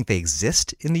don't really think they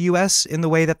exist in the US in the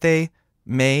way that they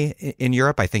may in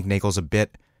Europe. I think Nagle's a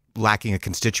bit lacking a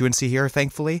constituency here,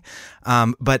 thankfully.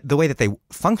 But the way that they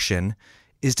function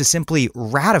is to simply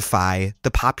ratify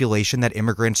the population that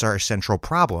immigrants are a central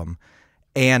problem.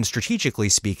 And strategically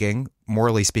speaking,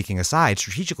 morally speaking aside,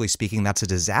 strategically speaking, that's a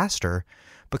disaster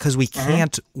because we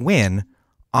can't win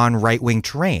on right-wing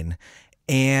terrain.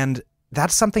 And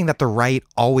that's something that the right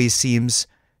always seems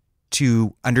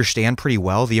to understand pretty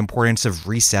well, the importance of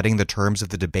resetting the terms of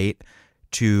the debate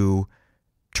to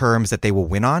terms that they will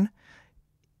win on.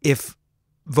 If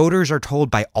voters are told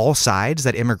by all sides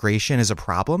that immigration is a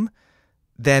problem,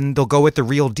 then they'll go with the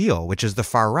real deal, which is the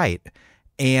far right.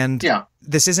 And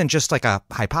this isn't just like a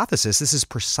hypothesis. This is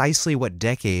precisely what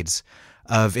decades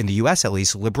of, in the U.S. at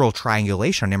least, liberal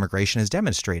triangulation on immigration has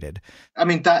demonstrated. I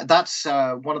mean, that's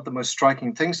one of the most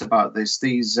striking things about this.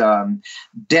 These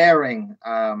daring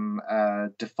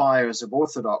defiers of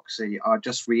orthodoxy are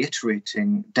just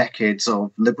reiterating decades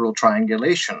of liberal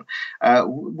triangulation.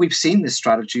 We've seen this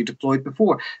strategy deployed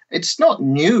before. It's not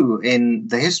new in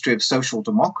the history of social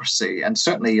democracy, and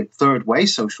certainly of third-way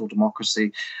social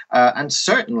democracy, and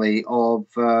certainly of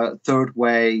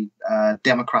third-way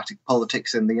democratic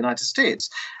politics in the United States.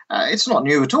 It's not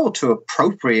new at all to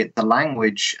appropriate the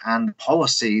language and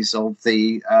policies of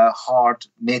the hard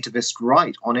nativist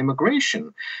right on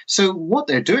immigration. So what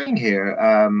they're doing here,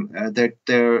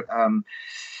 they're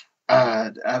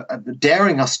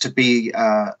daring us to be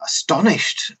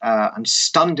astonished and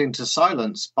stunned into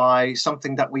silence by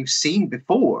something that we've seen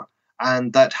before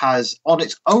and that has, on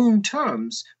its own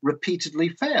terms, repeatedly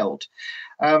failed.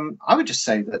 I would just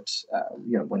say that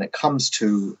when it comes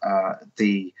to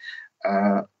the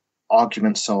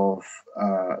arguments of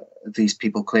these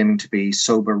people claiming to be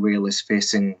sober realists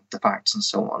facing the facts and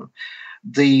so on,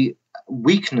 the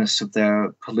weakness of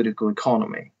their political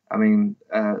economy, I mean,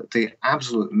 the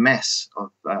absolute mess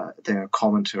of their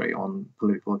commentary on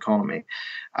political economy,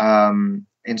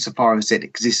 insofar as it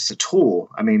exists at all.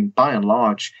 I mean, by and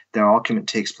large, their argument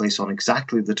takes place on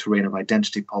exactly the terrain of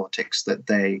identity politics that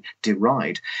they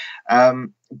deride.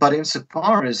 But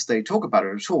insofar as they talk about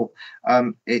it at all,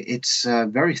 it's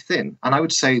very thin. And I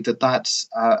would say that that's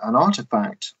an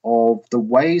artifact of the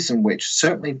ways in which,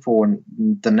 certainly for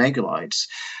the Nagelites,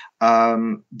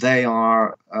 they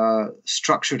are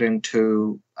structured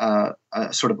into a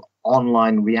sort of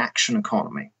online reaction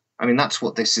economy. I mean, that's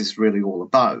what this is really all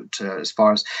about. As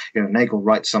far as Nagle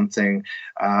writes something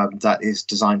that is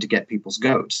designed to get people's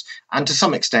goats, and to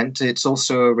some extent, it's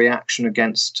also a reaction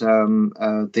against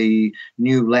the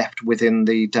new left within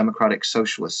the democratic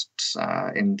socialists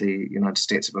in the United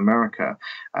States of America.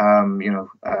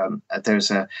 There's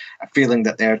a feeling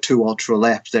that they're too ultra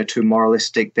left, they're too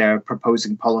moralistic, they're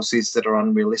proposing policies that are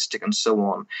unrealistic, and so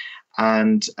on.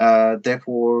 And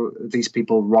therefore, these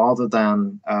people, rather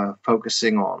than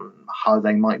focusing on how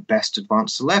they might best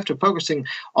advance the left, are focusing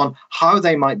on how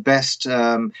they might best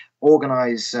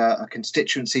organize a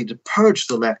constituency to purge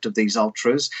the left of these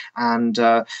ultras and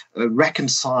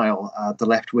reconcile the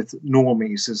left with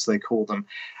normies, as they call them.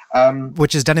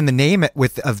 Which is done in the name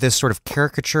of this sort of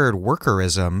caricatured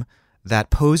workerism that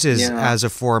poses as a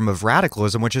form of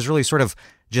radicalism, which is really sort of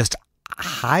just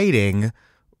hiding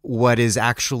what is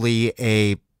actually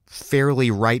a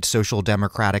fairly right social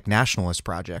democratic nationalist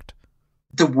project.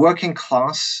 The working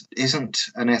class isn't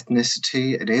an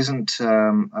ethnicity. It isn't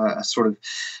a sort of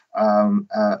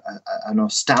a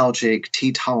nostalgic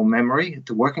tea towel memory.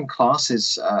 The working class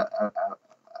is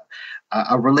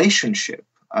a relationship.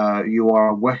 You are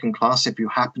a working class if you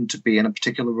happen to be in a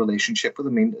particular relationship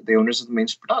with the owners of the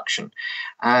means of production.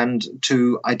 And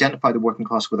to identify the working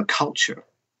class with a culture,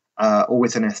 or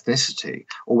with an ethnicity,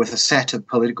 or with a set of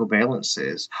political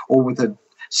valences, or with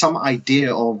some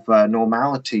idea of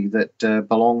normality that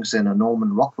belongs in a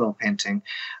Norman Rockwell painting,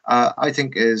 I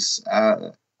think is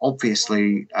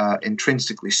obviously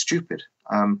intrinsically stupid.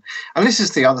 And this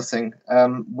is the other thing.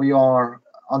 We are,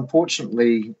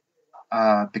 unfortunately,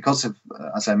 because of,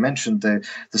 as I mentioned, the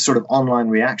sort of online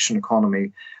reaction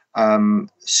economy,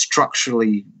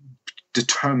 structurally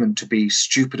determined to be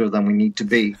stupider than we need to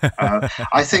be.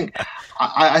 I think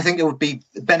it would be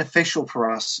beneficial for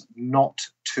us not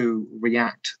to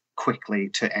react quickly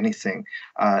to anything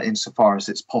insofar as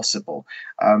it's possible,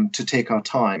 to take our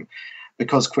time,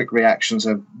 because quick reactions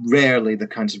are rarely the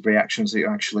kinds of reactions that you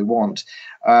actually want.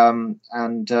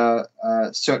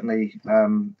 Certainly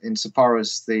insofar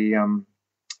as the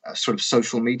sort of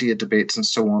social media debates and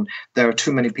so on, there are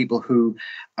too many people who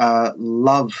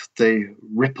love the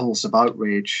ripples of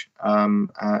outrage and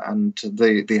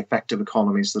the effective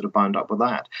economies that are bound up with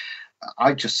that.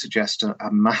 I just suggest a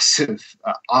massive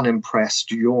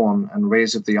unimpressed yawn and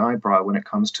raise of the eyebrow when it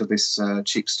comes to this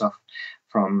cheap stuff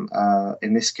from,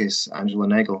 in this case, Angela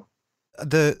Nagle.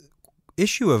 The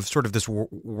issue of sort of this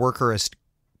workerist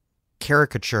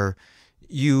caricature,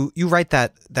 you write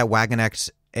that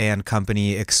Wagenknecht and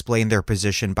company explain their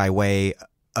position by way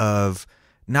of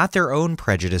not their own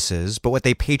prejudices, but what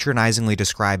they patronizingly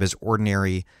describe as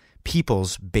ordinary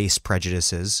people's base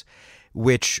prejudices,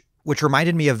 which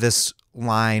reminded me of this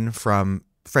line from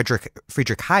Friedrich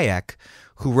Hayek,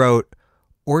 who wrote,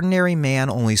 "Ordinary man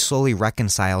only slowly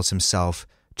reconciles himself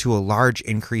to a large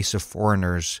increase of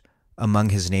foreigners among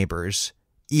his neighbors,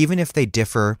 even if they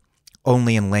differ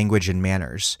only in language and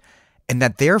manners, and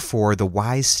that therefore the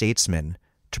wise statesman,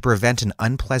 to prevent an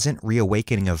unpleasant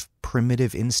reawakening of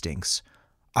primitive instincts,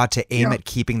 ought to aim at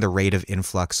keeping the rate of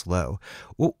influx low."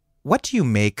 Well, what do you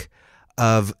make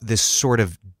of this sort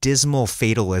of dismal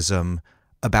fatalism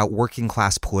about working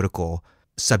class political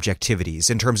subjectivities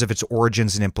in terms of its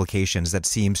origins and implications that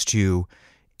seems to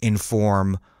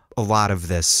inform a lot of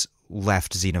this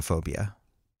left xenophobia?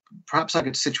 Perhaps I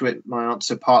could situate my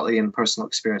answer partly in personal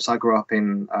experience. I grew up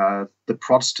in the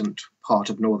Protestant part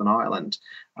of Northern Ireland.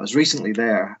 I was recently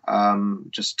there,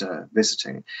 just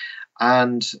visiting.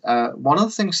 And one of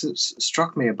the things that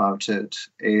struck me about it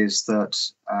is that,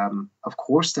 of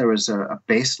course, there is a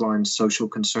baseline social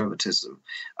conservatism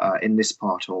in this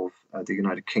part of the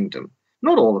United Kingdom.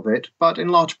 Not all of it, but in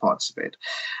large parts of it.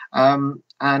 And,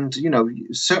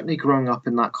 certainly growing up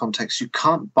in that context, you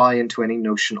can't buy into any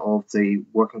notion of the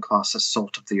working class as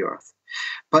salt of the earth.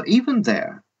 But even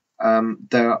there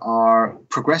are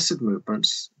progressive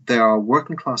movements, there are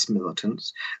working class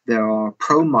militants, there are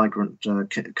pro-migrant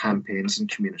campaigns and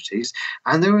communities,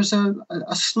 and there is a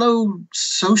slow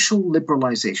social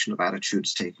liberalization of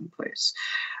attitudes taking place.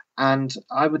 And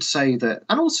I would say that,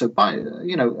 and also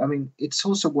it's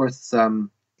also worth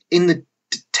in the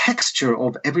texture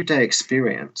of everyday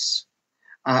experience.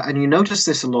 And you notice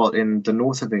this a lot in the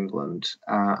north of England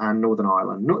and Northern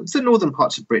Ireland, the northern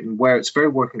parts of Britain, where it's very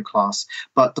working class,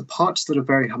 but the parts that are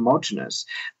very homogenous,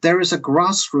 there is a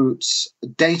grassroots,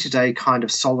 day-to-day kind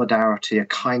of solidarity, a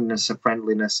kindness, a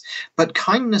friendliness. But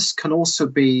kindness can also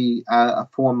be a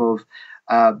form of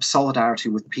solidarity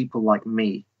with people like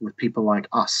me, with people like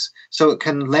us. So it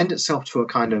can lend itself to a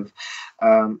kind of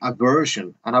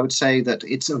aversion. And I would say that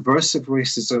it's aversive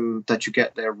racism that you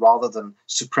get there rather than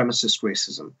supremacist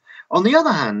racism. On the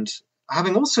other hand,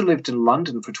 having also lived in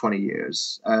London for 20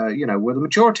 years, where the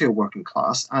majority are working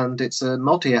class, and it's a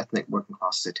multi-ethnic working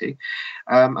class city,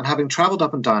 and having traveled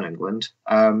up and down England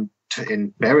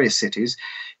in various cities,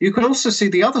 you can also see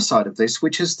the other side of this,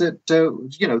 which is that,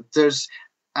 there's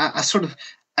a sort of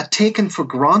a taken for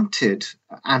granted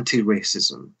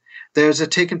anti-racism. There's a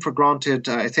taken for granted,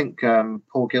 I think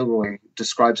Paul Gilroy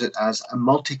describes it as a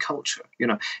multiculture.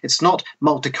 It's not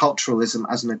multiculturalism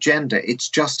as an agenda. It's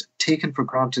just taken for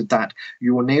granted that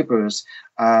your neighbors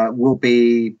will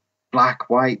be black,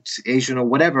 white, Asian, or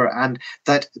whatever, and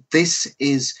that this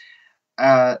is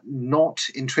not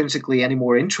intrinsically any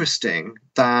more interesting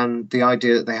than the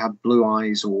idea that they have blue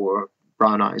eyes or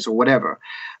brown eyes or whatever.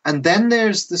 And then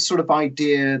there's this sort of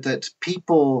idea that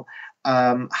people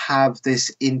have this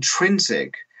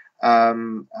intrinsic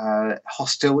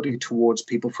hostility towards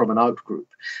people from an out-group.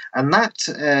 And that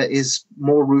is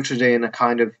more rooted in a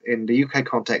kind of, in the UK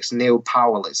context,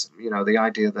 neo-powerlism, the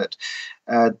idea that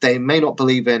they may not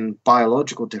believe in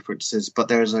biological differences, but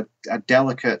there's a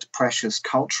delicate, precious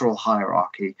cultural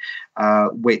hierarchy,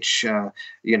 which,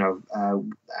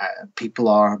 people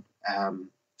are...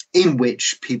 in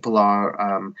which people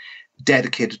are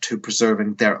dedicated to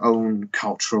preserving their own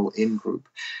cultural in-group.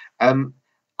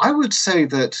 I would say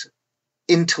that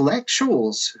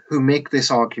intellectuals who make this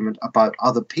argument about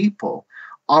other people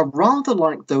are rather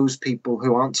like those people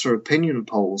who answer opinion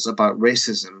polls about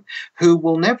racism, who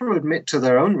will never admit to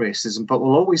their own racism, but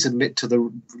will always admit to the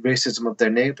racism of their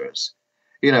neighbors.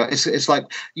 It's like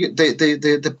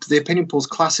the opinion polls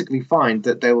classically find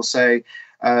that they will say,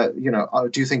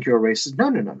 do you think you're a racist?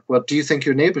 No. Well, do you think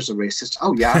your neighbors are racist?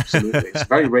 Oh, yeah, absolutely. It's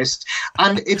very racist.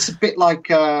 And it's a bit like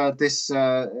this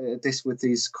with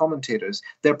these commentators.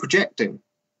 They're projecting.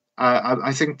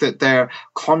 I think that they're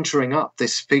conjuring up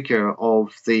this figure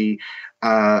of the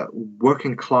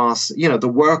working class,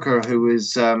 the worker who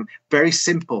is very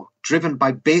simple, driven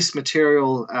by base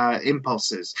material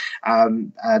impulses,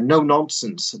 no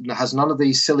nonsense, has none of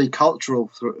these silly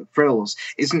cultural frills,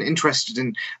 isn't interested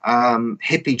in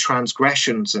hippie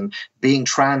transgressions and being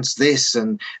trans this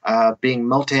and being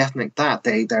multi-ethnic that.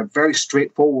 They're very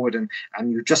straightforward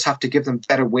and you just have to give them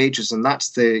better wages. And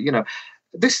that's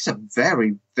this is a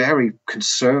very, very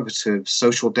conservative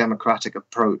social democratic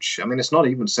approach. I mean, it's not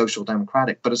even social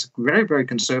democratic, but it's a very, very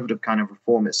conservative kind of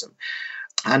reformism.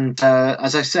 And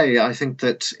as I say, I think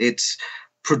that it's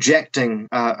projecting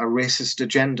a racist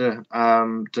agenda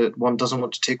that one doesn't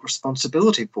want to take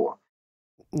responsibility for.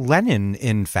 Lenin,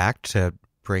 in fact, to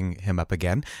bring him up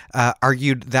again,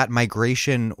 argued that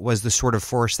migration was the sort of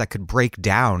force that could break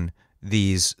down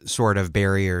these sort of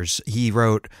barriers. He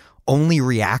wrote, "Only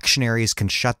reactionaries can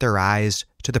shut their eyes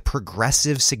to the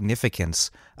progressive significance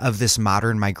of this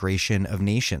modern migration of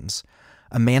nations.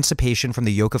 Emancipation from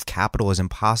the yoke of capital is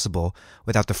impossible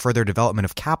without the further development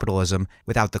of capitalism,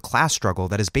 without the class struggle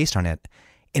that is based on it.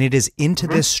 And it is into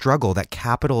this struggle that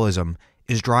capitalism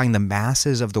is drawing the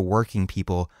masses of the working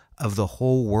people of the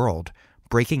whole world,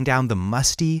 breaking down the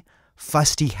musty,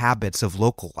 fusty habits of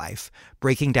local life,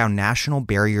 breaking down national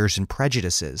barriers and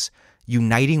prejudices,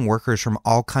 uniting workers from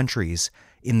all countries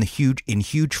in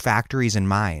huge factories and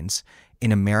mines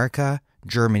in America,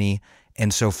 Germany,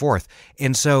 and so forth."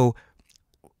 And so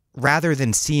rather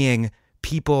than seeing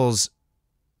people's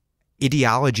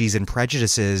ideologies and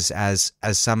prejudices as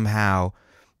somehow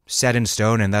set in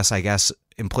stone and thus, I guess,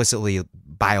 implicitly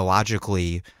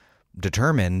biologically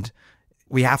determined,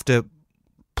 we have to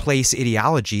place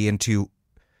ideology into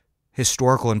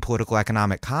historical and political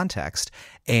economic context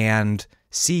and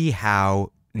see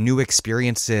how new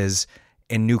experiences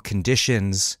and new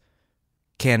conditions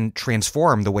can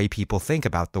transform the way people think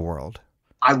about the world.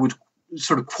 I would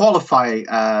sort of qualify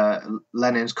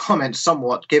Lenin's comment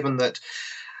somewhat, given that,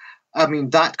 I mean,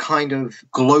 that kind of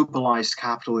globalized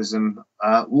capitalism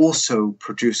also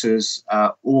produces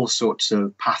all sorts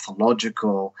of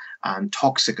pathological and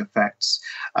toxic effects.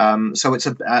 So it's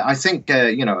I think,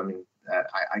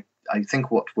 I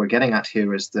think what we're getting at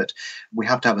here is that we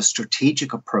have to have a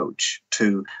strategic approach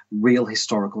to real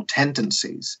historical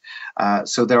tendencies.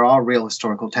 So there are real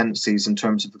historical tendencies in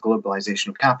terms of the globalization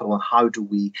of capital, and how do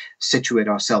we situate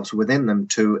ourselves within them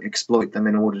to exploit them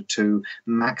in order to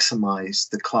maximize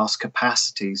the class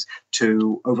capacities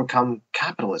to overcome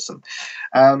capitalism.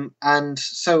 And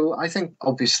so I think,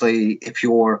 obviously, if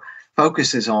your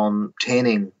focus is on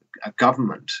obtaining a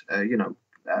government,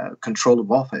 control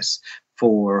of office,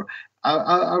 for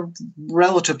a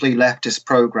relatively leftist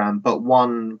program, but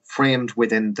one framed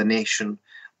within the nation.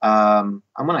 And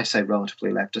when I say relatively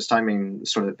leftist, I mean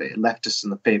sort of leftist in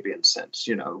the Fabian sense,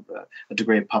 a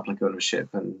degree of public ownership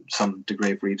and some degree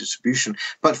of redistribution,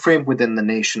 but framed within the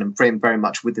nation and framed very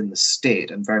much within the state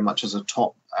and very much as a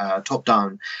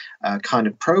top-down kind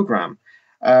of program.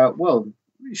 Well,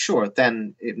 sure,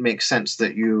 then it makes sense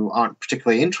that you aren't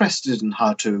particularly interested in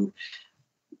how to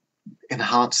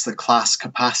enhance the class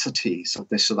capacities of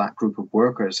this or that group of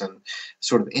workers, and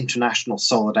sort of international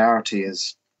solidarity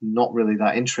is not really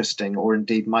that interesting, or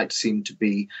indeed might seem to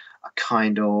be a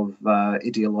kind of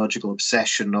ideological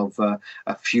obsession of a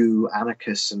few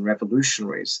anarchists and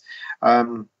revolutionaries.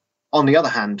 On the other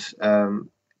hand,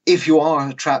 if you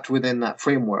are trapped within that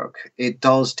framework, it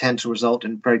does tend to result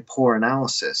in very poor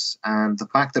analysis. And the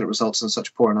fact that it results in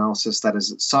such poor analysis that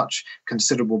is at such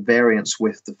considerable variance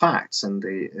with the facts and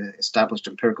the established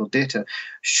empirical data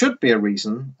should be a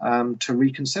reason to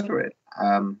reconsider it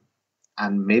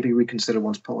and maybe reconsider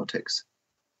one's politics.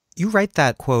 You write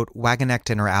that, quote,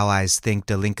 Wagenknecht and her allies think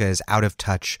Die Linke is out of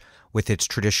touch with its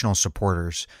traditional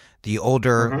supporters. The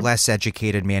older, less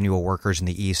educated manual workers in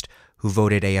the East who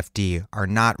voted AfD are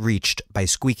not reached by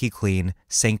squeaky clean,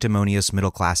 sanctimonious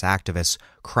middle-class activists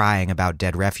crying about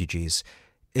dead refugees.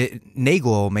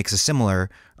 Nagle makes a similar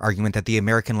argument that the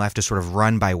American left is sort of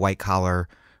run by white-collar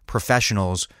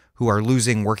professionals who are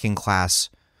losing working-class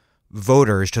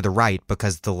voters to the right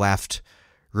because the left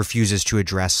refuses to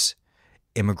address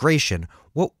immigration.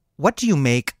 What do you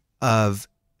make of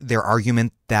their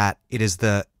argument that it is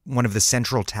one of the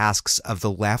central tasks of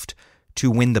the left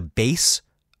to win the base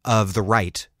of the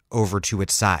right over to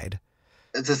its side?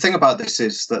 The thing about this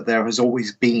is that there has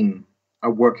always been a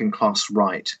working class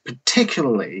right,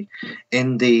 particularly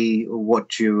in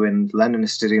what you in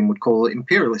Leninist idiom would call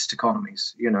imperialist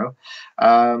economies.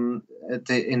 In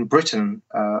Britain,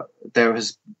 there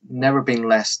has never been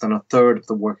less than a third of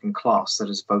the working class that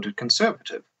has voted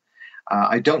conservative.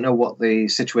 I don't know what the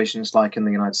situation is like in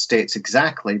the United States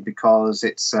exactly, because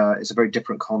it's a very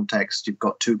different context. You've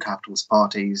got two capitalist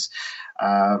parties.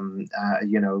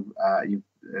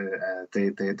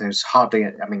 There's hardly,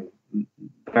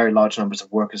 very large numbers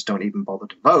of workers don't even bother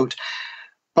to vote.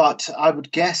 But I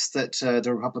would guess that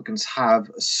the Republicans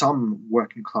have some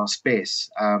working class base,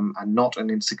 and not an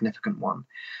insignificant one.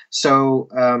 So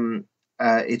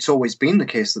it's always been the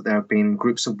case that there have been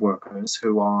groups of workers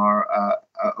who are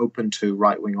open to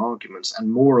right-wing arguments,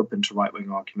 and more open to right-wing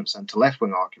arguments than to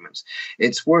left-wing arguments.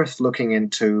 It's worth looking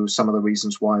into some of the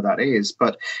reasons why that is.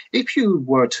 But if you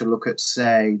were to look at,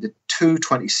 say, the two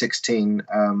 2016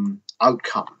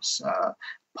 outcomes,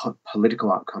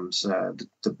 political outcomes, the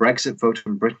Brexit vote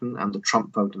in Britain and the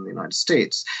Trump vote in the United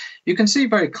States, you can see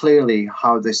very clearly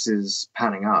how this is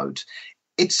panning out.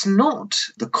 It's not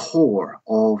the core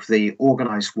of the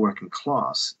organized working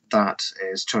class that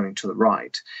is turning to the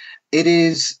right. It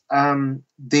is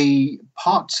the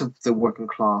parts of the working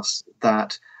class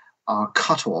that are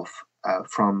cut off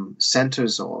from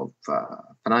centers of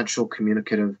financial,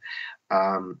 communicative,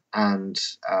 and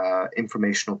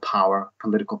informational power,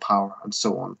 political power, and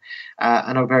so on,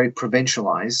 and are very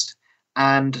provincialized.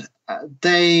 And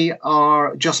they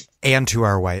are just... And to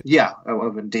our white. Yeah,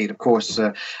 indeed, of course.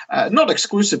 Not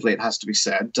exclusively, it has to be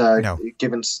said, no.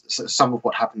 Given some of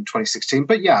what happened in 2016.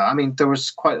 But yeah, there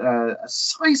was quite a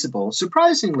sizable,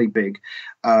 surprisingly big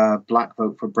black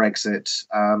vote for Brexit.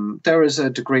 There is a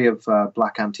degree of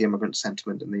black anti-immigrant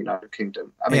sentiment in the United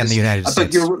Kingdom. And the United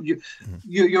States. But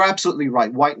you're absolutely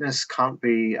right. Whiteness can't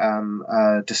be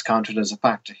discounted as a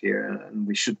factor here, and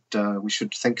we should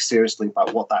think seriously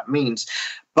about what that means.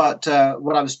 But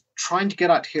what I was trying to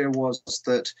get at here was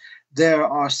that there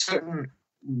are certain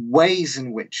ways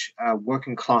in which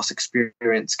working class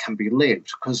experience can be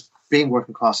lived, because being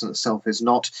working class in itself is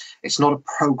not a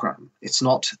program. It's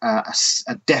not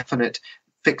a definite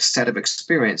fixed set of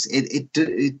experience. It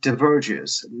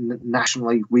diverges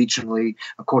nationally, regionally,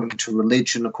 according to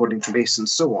religion, according to race, and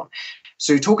so on.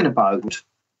 So you're talking about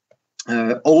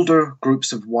older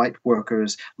groups of white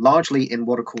workers, largely in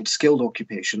what are called skilled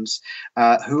occupations,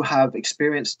 who have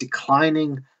experienced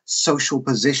declining social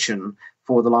position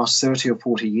for the last 30 or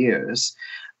 40 years,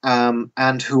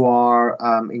 and who are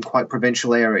in quite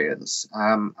provincial areas.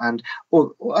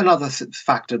 Another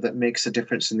factor that makes a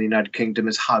difference in the United Kingdom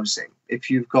is housing. If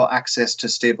you've got access to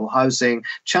stable housing,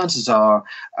 chances are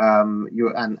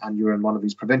you're in one of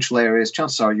these provincial areas.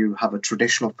 Chances are you have a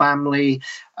traditional family.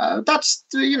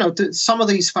 Some of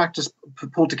these factors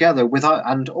pulled together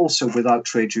without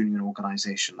trade union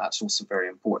organisation. That's also very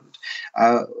important.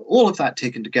 All of that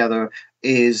taken together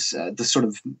is the sort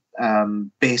of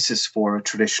basis for a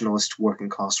traditionalist working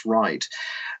class right.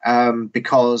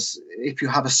 Because if you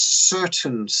have a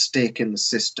certain stake in the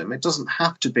system, it doesn't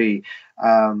have to be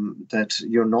that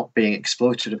you're not being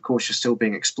exploited. Of course, you're still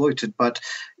being exploited, but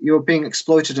you're being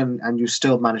exploited and you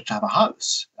still manage to have a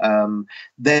house.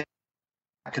 Then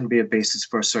that can be a basis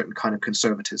for a certain kind of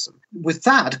conservatism. With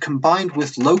that, combined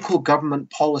with local government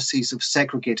policies of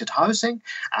segregated housing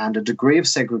and a degree of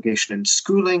segregation in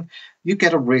schooling, you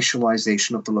get a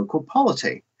racialization of the local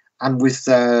polity. And with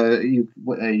you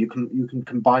can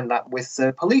combine that with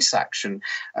police action,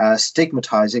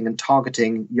 stigmatizing and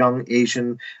targeting young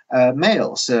Asian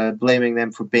males, blaming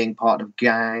them for being part of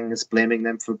gangs, blaming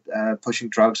them for pushing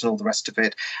drugs and all the rest of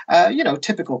it.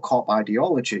 Typical cop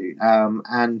ideology.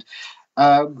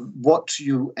 What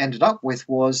you ended up with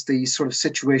was the sort of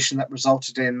situation that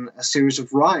resulted in a series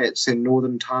of riots in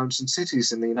northern towns and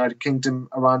cities in the United Kingdom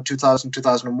around 2000,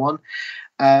 2001.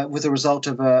 With the result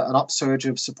of an upsurge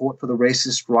of support for the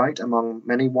racist right among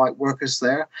many white workers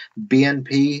there.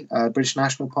 BNP, British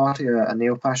National Party, a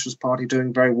neo-fascist party,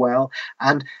 doing very well.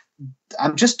 And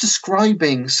I'm just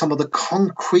describing some of the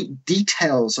concrete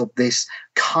details of this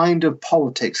kind of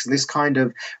politics, this kind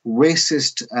of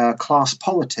racist class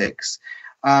politics,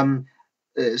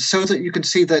 so that you can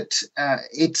see that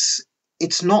it's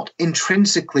not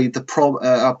intrinsically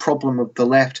a problem of the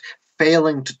left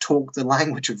failing to talk the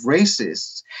language of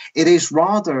racists. It is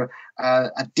rather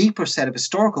a deeper set of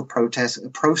historical processes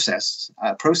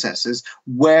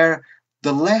where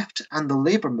the left and the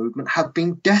labour movement have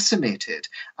been decimated,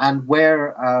 and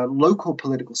where local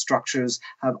political structures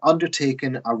have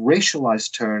undertaken a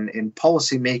racialized turn in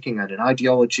policy making and in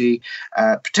ideology,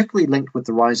 particularly linked with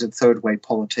the rise of third way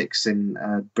politics in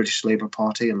British Labour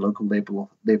Party and local labour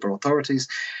authorities.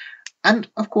 And,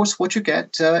 of course, what you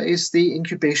get is the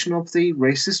incubation of the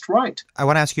racist right. I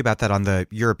want to ask you about that on the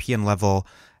European level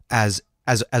as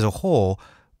a whole.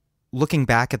 Looking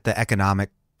back at the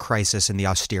economic crisis and the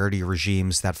austerity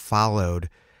regimes that followed,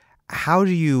 how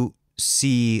do you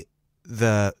see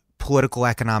the political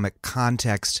economic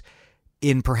context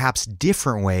in perhaps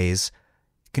different ways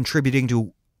contributing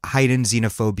to heightened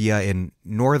xenophobia in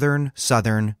Northern,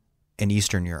 Southern, and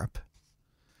Eastern Europe?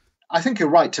 I think you're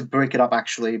right to break it up,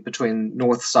 actually, between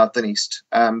North, South, and East,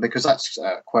 because that's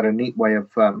quite a neat way of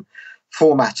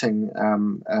formatting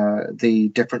the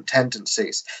different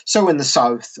tendencies. So in the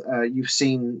South, you've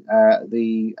seen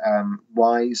the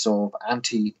rise of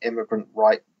anti-immigrant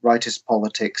rightist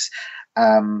politics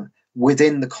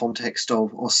within the context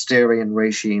of austerian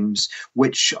regimes,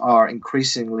 which are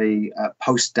increasingly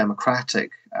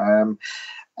post-democratic.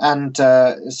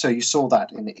 So you saw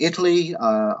that in Italy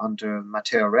under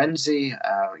Matteo Renzi.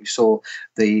 You saw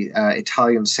the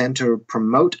Italian centre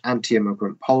promote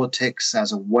anti-immigrant politics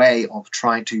as a way of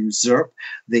trying to usurp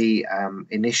the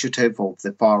initiative of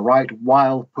the far right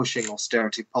while pushing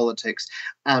austerity politics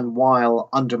and while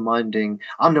undermining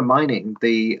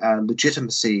the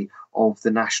legitimacy of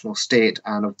the national state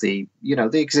and of the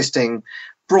existing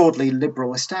broadly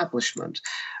liberal establishment.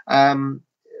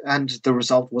 And the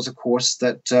result was, of course,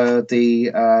 that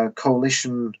the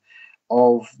coalition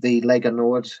of the Lega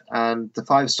Nord and the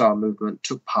Five Star Movement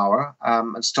took power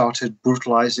and started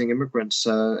brutalizing immigrants,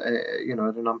 in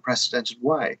an unprecedented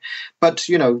way. But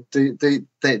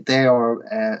they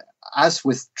are, as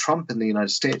with Trump in the United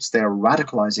States, they are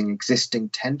radicalizing existing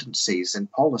tendencies in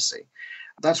policy.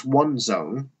 That's one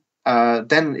zone.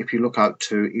 Then, if you look out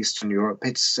to Eastern Europe,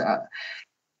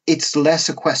 it's less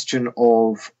a question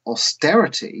of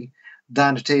austerity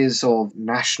than it is of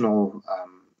national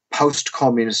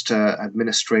post-communist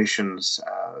administrations,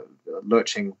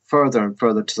 lurching further and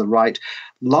further to the right,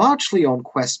 largely on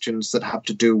questions that have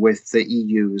to do with the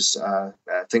EU's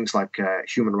things like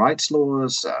human rights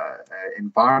laws,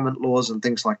 environment laws, and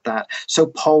things like that. So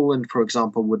Poland, for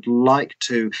example, would like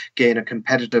to gain a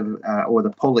competitive, or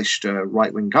the Polish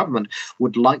right-wing government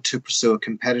would like to pursue a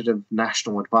competitive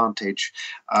national advantage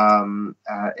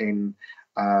in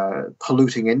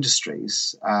polluting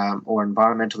industries or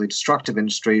environmentally destructive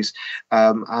industries,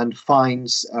 and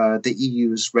finds the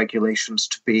EU's regulations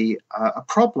to be a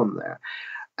problem there.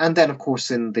 And then, of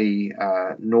course, in the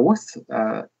north,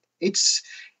 it's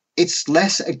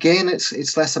less. Again,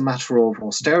 it's less a matter of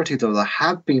austerity, though there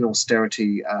have been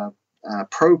austerity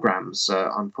programs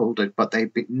unfolded, but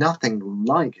they've been nothing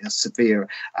like as severe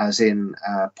as in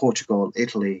Portugal,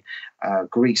 Italy,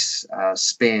 Greece,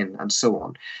 Spain, and so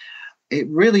on. It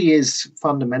really is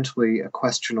fundamentally a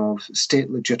question of state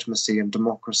legitimacy and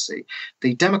democracy.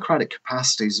 The democratic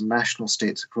capacities of national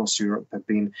states across Europe have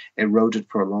been eroded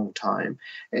for a long time.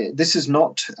 This is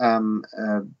not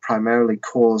primarily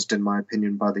caused, in my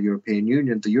opinion, by the European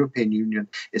Union. The European Union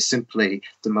is simply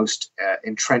the most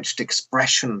entrenched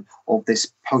expression of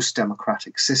this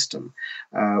post-democratic system,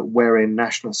 wherein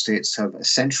national states have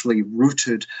essentially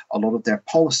rooted a lot of their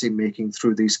policy making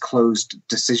through these closed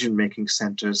decision-making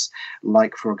centres,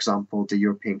 like, for example, the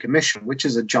European Commission, which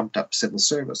is a jumped-up civil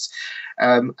service,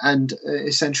 and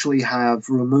essentially have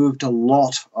removed a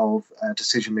lot of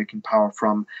decision-making power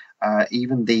from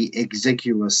even the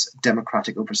exiguous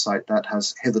democratic oversight that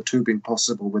has hitherto been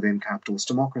possible within capitalist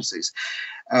democracies.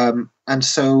 And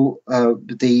so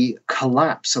the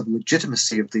collapse of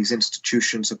legitimacy of these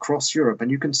institutions across Europe, and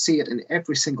you can see it in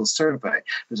every single survey,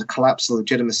 there's a collapse of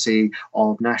legitimacy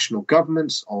of national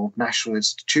governments, of national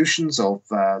institutions, of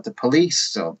the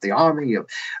police, of the army, of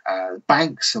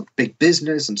banks, of big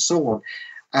business, and so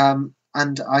on.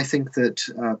 And I think that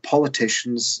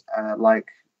politicians like,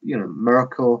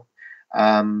 Merkel,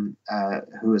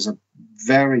 who is a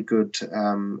very good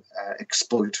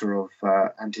exploiter of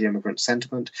anti-immigrant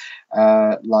sentiment,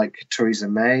 like Theresa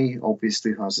May,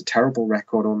 obviously, who has a terrible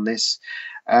record on this,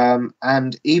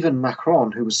 and even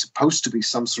Macron, who was supposed to be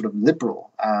some sort of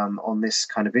liberal on this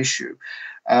kind of issue.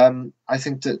 I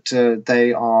think that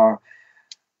they are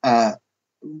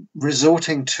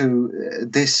resorting to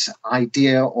this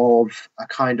idea of a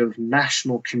kind of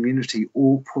national community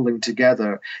all pulling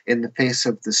together in the face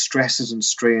of the stresses and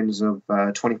strains of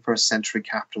 21st century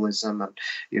capitalism and,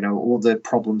 all the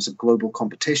problems of global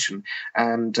competition.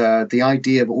 And the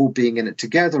idea of all being in it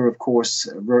together, of course,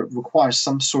 requires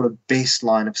some sort of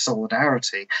baseline of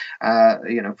solidarity,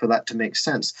 for that to make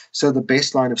sense. So the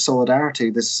baseline of solidarity,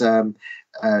 this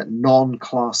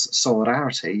non-class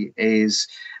solidarity, is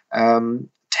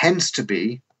tends to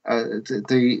be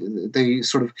the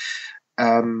sort of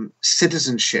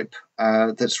citizenship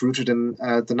that's rooted in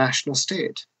the national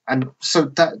state, and so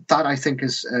that I think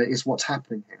is what's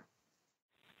happening here.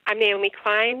 I'm Naomi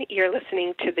Klein. You're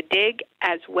listening to The Dig,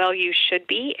 as well you should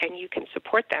be, and you can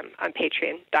support them on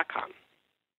Patreon.com.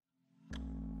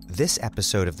 This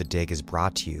episode of The Dig is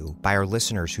brought to you by our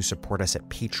listeners who support us at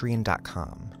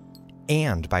Patreon.com,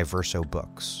 and by Verso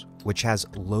Books, which has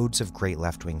loads of great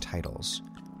left-wing titles,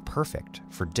 perfect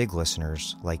for Dig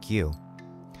listeners like you.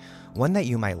 One that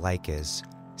you might like is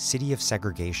City of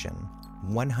Segregation,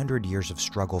 100 Years of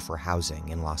Struggle for Housing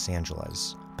in Los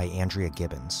Angeles by Andrea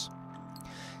Gibbons.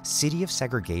 City of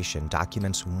Segregation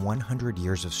documents 100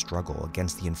 years of struggle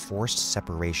against the enforced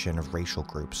separation of racial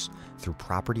groups through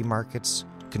property markets,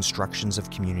 constructions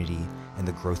of community, and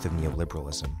the growth of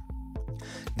neoliberalism.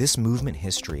 This movement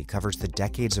history covers the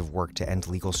decades of work to end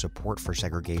legal support for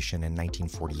segregation in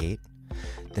 1948,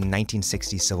 the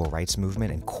 1960 civil rights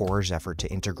movement and CORE's effort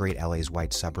to integrate LA's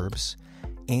white suburbs,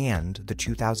 and the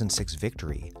 2006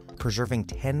 victory, preserving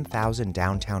 10,000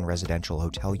 downtown residential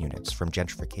hotel units from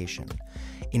gentrification,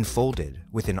 enfolded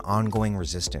within ongoing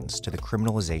resistance to the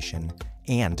criminalization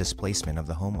and displacement of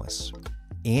the homeless.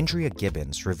 Andrea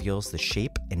Gibbons reveals the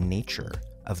shape and nature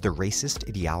of the racist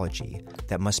ideology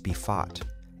that must be fought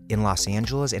in Los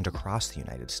Angeles and across the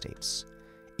United States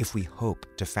if we hope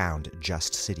to found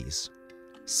just cities.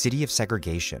 City of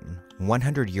Segregation,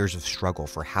 100 Years of Struggle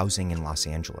for Housing in Los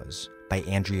Angeles by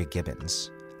Andrea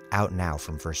Gibbons, out now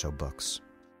from Verso Books.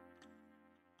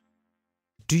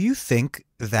 Do you think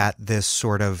that this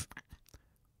sort of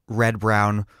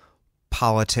red-brown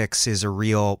politics is a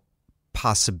real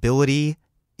possibility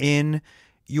in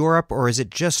Europe, or is it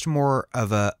just more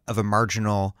of a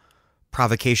marginal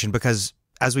provocation? Because,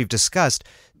 as we've discussed,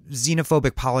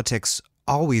 xenophobic politics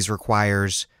always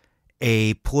requires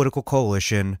a political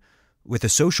coalition with a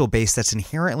social base that's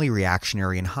inherently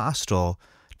reactionary and hostile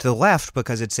to the left,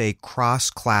 because it's a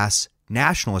cross-class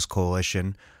nationalist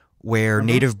coalition where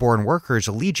native-born workers'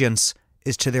 allegiance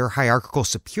is to their hierarchical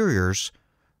superiors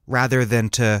rather than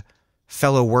to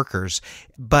fellow workers.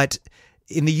 But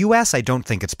in the U.S., I don't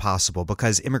think it's possible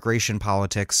because immigration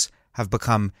politics have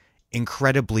become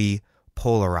incredibly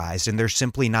polarized, and there's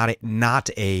simply not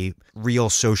a real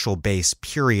social base,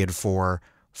 period, for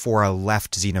a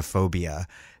left xenophobia.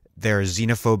 There's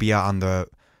xenophobia on the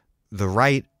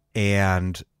right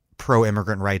and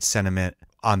pro-immigrant rights sentiment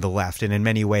on the left. And in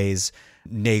many ways,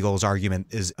 Nagle's argument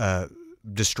is a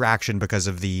distraction because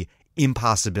of the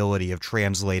impossibility of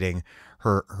translating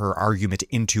her argument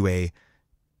into a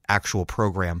actual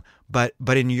program. But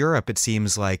in Europe, it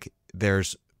seems like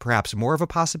there's perhaps more of a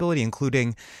possibility,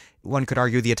 including, one could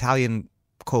argue, the Italian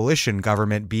coalition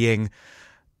government being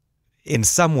in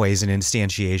some ways an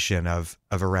instantiation of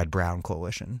a red-brown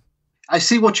coalition. I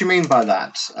see what you mean by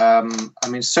that. I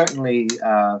mean, certainly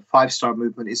Five Star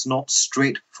Movement is not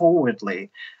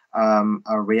straightforwardly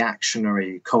a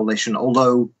reactionary coalition,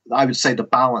 although I would say the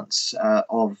balance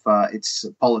of its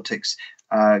politics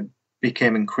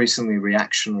became increasingly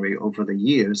reactionary over the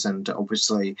years, and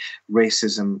obviously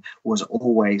racism was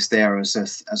always there as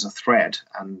a threat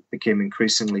and became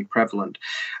increasingly prevalent.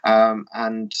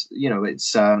 And you know,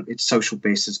 its social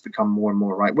base has become more and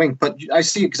more right wing. But I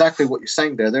see exactly what you're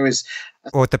saying there. There is,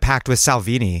 or with the pact with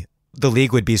Salvini, the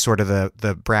League would be sort of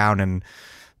the brown, and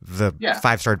the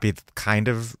Five Star would be kind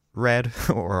of red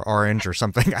or orange or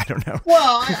something. I don't know.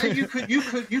 Well,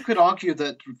 you could argue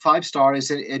that Five Star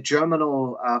is a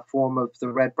germinal form of the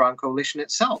red-brown coalition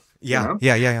itself. Yeah, you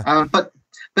know? yeah.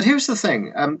 But here's the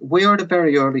thing: we are at a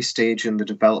very early stage in the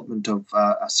development of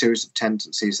a series of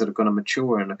tendencies that are going to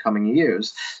mature in the coming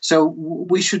years. So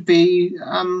we should be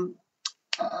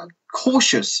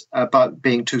cautious about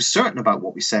being too certain about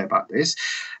what we say about this.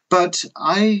 But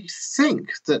I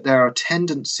think that there are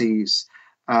tendencies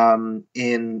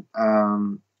in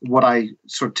what I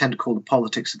sort of tend to call the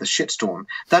politics of the shitstorm.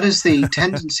 That is the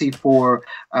tendency for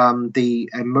the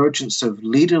emergence of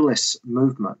leaderless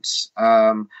movements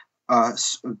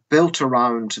built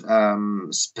around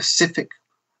specific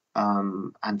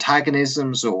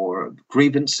antagonisms or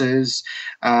grievances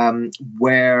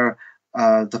where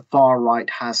the far right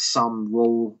has some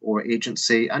role or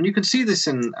agency. And you can see this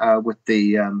in with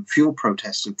the fuel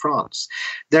protests in France.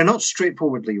 They're not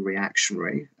straightforwardly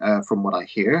reactionary, from what I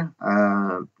hear.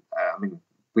 I mean,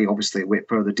 we obviously await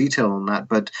further detail on that,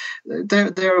 but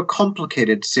they're a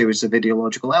complicated series of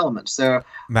ideological elements.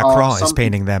 Macron is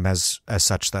painting them as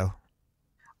such, though.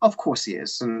 Of course he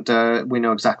is, and we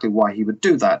know exactly why he would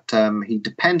do that. He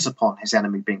depends upon his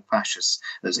enemy being fascist.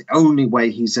 That's the only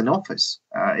way he's in office.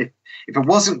 If it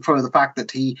wasn't for the fact that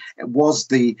he was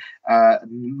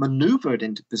maneuvered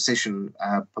into position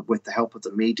with the help of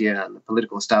the media and the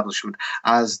political establishment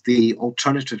as the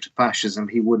alternative to fascism,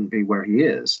 he wouldn't be where he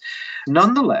is.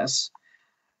 Nonetheless,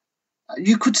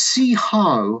 you could see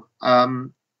how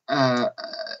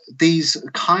these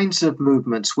kinds of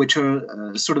movements, which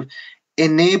are sort of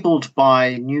enabled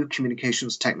by new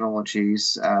communications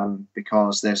technologies,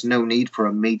 because there's no need for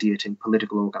a mediating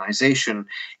political organization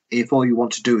if all you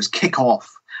want to do is kick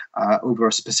off over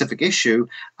a specific issue,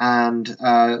 and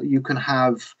you can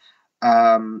have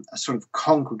a sort of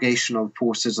congregation of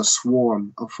forces, a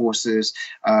swarm of forces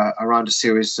around a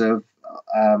series of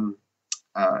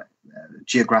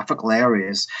geographical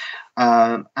areas,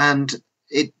 and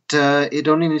it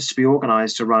only needs to be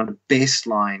organized around a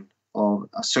baseline of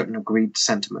a certain agreed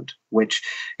sentiment, which,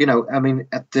 you know, I mean,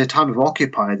 at the time of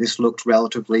Occupy, this looked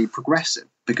relatively progressive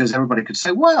because everybody could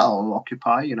say, well,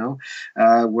 Occupy, you know,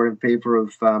 we're in favor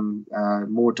of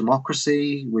more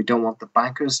democracy. We don't want the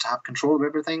bankers to have control of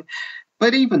everything.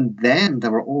 But even then,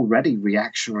 there were already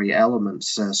reactionary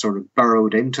elements sort of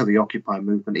burrowed into the Occupy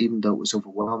movement, even though it was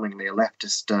overwhelmingly a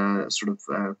leftist sort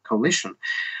of coalition.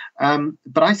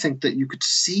 But I think that you could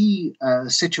see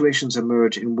situations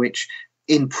emerge in which,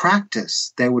 in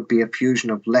practice, there would be a fusion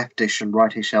of leftish and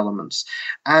rightish elements.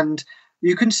 And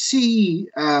you can see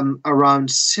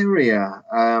around Syria,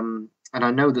 and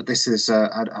I know that this is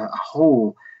a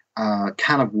whole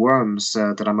can of worms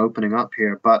that I'm opening up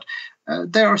here, but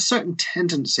there are certain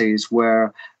tendencies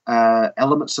where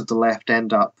elements of the left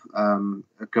end up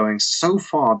going so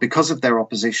far because of their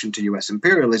opposition to US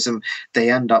imperialism, they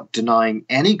end up denying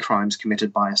any crimes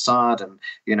committed by Assad and,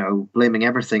 you know, blaming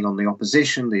everything on the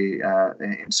opposition, the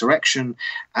insurrection.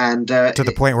 And to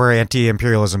the point where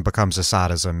anti-imperialism becomes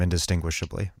Assadism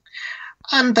indistinguishably.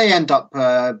 And they end up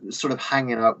sort of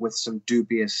hanging out with some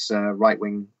dubious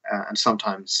right-wing and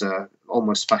sometimes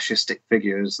almost fascistic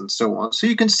figures and so on. So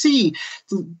you can see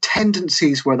the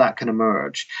tendencies where that can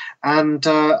emerge. And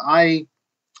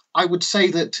I would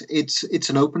say that it's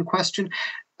an open question.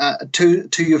 To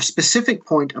your specific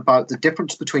point about the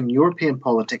difference between European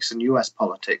politics and US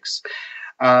politics,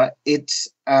 it's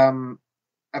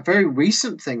a very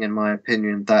recent thing, in my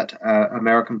opinion, that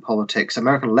American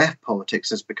left politics,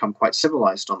 has become quite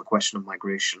civilized on the question of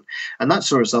migration. And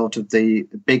that's a result of the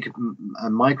big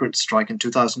migrant strike in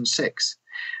 2006.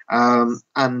 I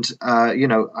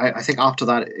think after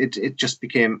that, it just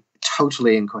became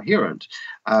totally incoherent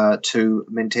to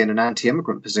maintain an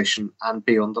anti-immigrant position and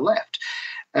be on the left.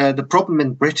 The problem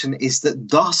in Britain is that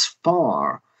thus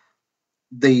far,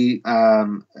 the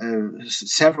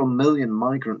several million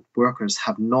migrant workers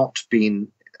have not been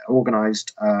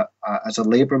organized as a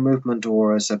labor movement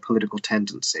or as a political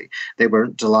tendency. They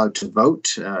weren't allowed to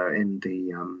vote in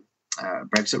the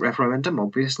Brexit referendum,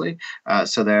 obviously.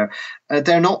 So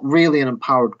they're not really an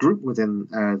empowered group within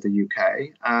the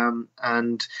UK.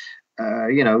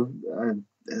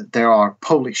 There are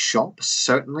Polish shops,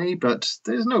 certainly, but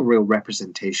there's no real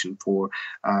representation for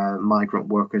migrant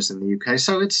workers in the UK.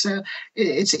 So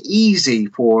it's easy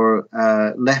for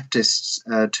leftists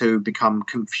to become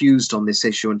confused on this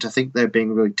issue and to think they're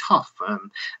being really tough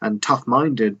and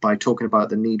tough-minded by talking about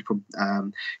the need for,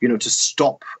 to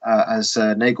stop, as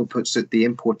Nagle puts it, the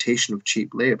importation of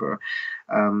cheap labour,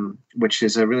 which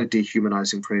is a really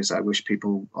dehumanizing phrase I wish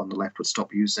people on the left would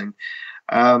stop using.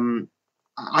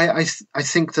 I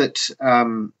think that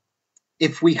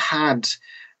if we had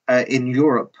in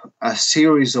Europe a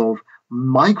series of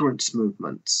migrants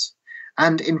movements,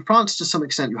 and in France to some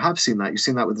extent you have seen that. You've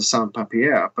seen that with the Sans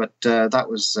Papiers, but that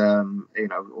was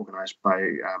organised by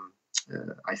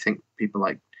I think people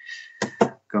like,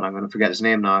 God, I'm going to forget his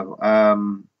name now.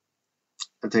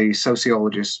 The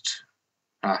sociologist.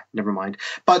 Never mind.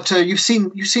 But you've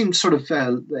seen sort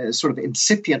of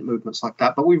incipient movements like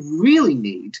that. But we really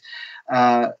need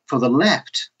for the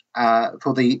left,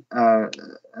 for the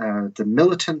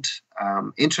militant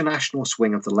international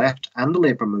swing of the left and the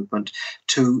labour movement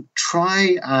to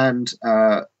try and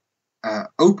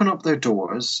open up their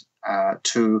doors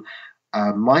to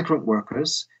migrant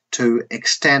workers, to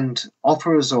extend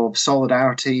offers of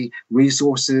solidarity,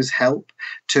 resources, help,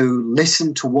 to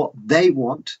listen to what they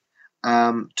want.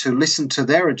 To listen to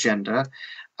their agenda,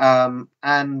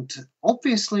 and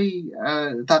obviously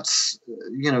that's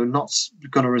not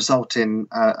going to result in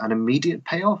an immediate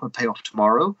payoff, a payoff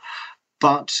tomorrow,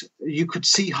 but you could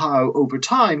see how over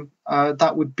time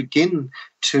that would begin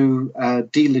to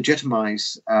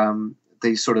delegitimize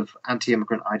the sort of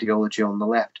anti-immigrant ideology on the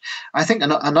left. I think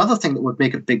another thing that would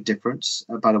make a big difference,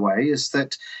 by the way, is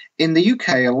that in the UK,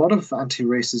 a lot of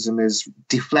anti-racism is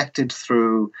deflected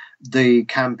through the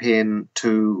campaign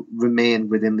to remain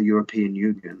within the European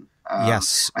Union.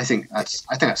 Yes, I think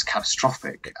that's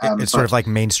catastrophic. It's sort of like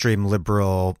mainstream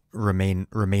liberal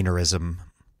remainerism.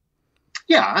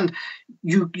 Yeah, and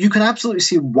you can absolutely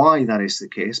see why that is the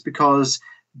case, because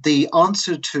the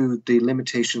answer to the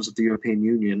limitations of the European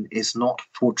Union is not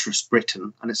Fortress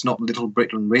Britain, and it's not Little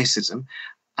Britain racism.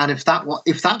 And if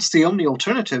that's the only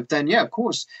alternative, then yeah, of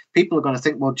course, people are going to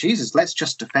think, well, Jesus, let's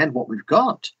just defend what we've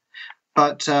got.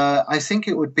 But I think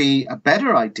it would be a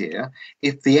better idea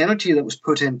if the energy that was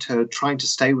put into trying to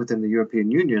stay within the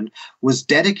European Union was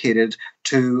dedicated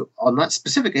to, on that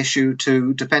specific issue,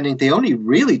 to defending the only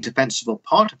really defensible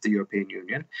part of the European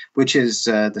Union, which is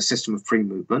the system of free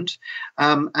movement,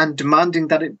 and demanding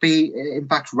that it be, in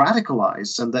fact,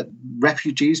 radicalized and that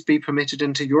refugees be permitted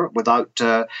into Europe without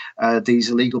these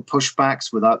illegal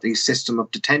pushbacks, without the system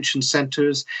of detention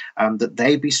centres, that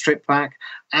they be stripped back.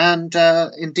 And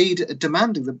indeed,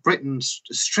 demanding that Britain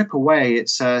strip away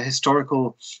its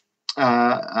historical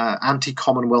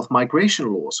anti-Commonwealth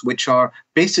migration laws, which are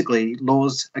basically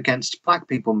laws against black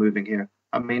people moving here.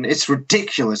 I mean, it's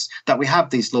ridiculous that we have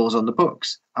these laws on the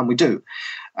books, and we do.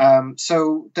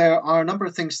 So there are a number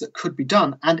of things that could be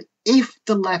done. And if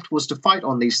the left was to fight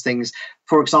on these things,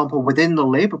 for example, within the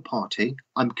Labour Party,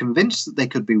 I'm convinced that they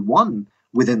could be won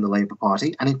within the Labour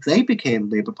Party. And if they became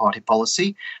Labour Party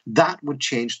policy, that would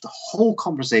change the whole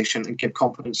conversation and give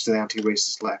confidence to the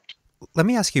anti-racist left. Let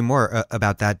me ask you more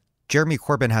about that. Jeremy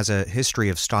Corbyn has a history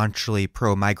of staunchly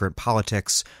pro-migrant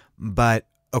politics, but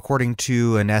according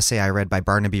to an essay I read by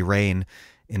Barnaby Rain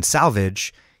in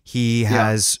Salvage, he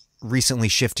has recently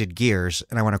shifted gears.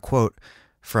 And I want to quote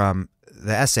from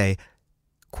the essay,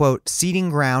 quote, "Ceding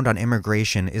ground on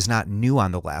immigration is not new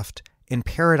on the left, and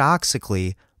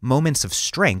paradoxically, moments of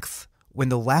strength, when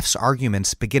the left's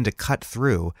arguments begin to cut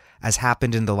through, as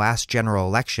happened in the last general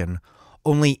election,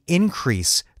 only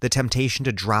increase the temptation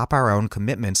to drop our own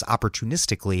commitments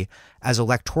opportunistically as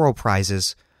electoral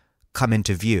prizes come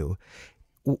into view."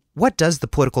 What does the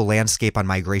political landscape on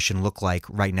migration look like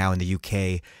right now in the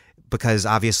UK? Because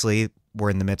obviously we're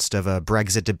in the midst of a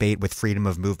Brexit debate with freedom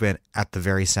of movement at the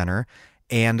very center.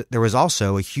 And there was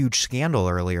also a huge scandal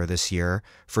earlier this year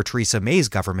for Theresa May's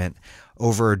government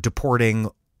over deporting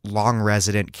long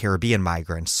resident Caribbean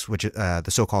migrants, which the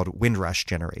so-called Windrush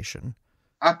generation.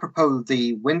 Apropos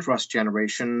the Windrush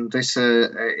generation, this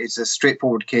is a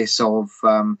straightforward case of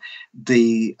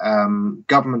the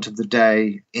government of the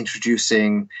day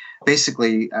introducing,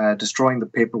 basically destroying the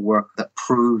paperwork that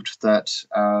proved that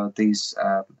these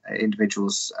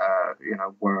individuals,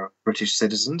 were British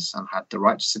citizens and had the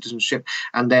right to citizenship,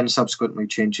 and then subsequently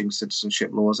changing citizenship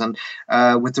laws, and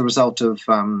with the result of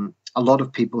a lot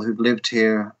of people who've lived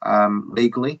here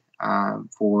legally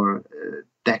for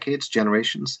decades,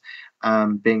 generations,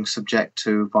 being subject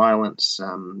to violence,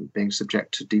 being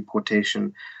subject to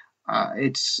deportation.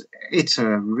 It's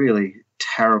a really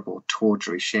terrible,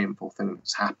 tawdry, shameful thing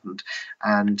that's happened.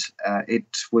 And it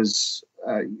was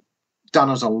done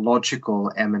as a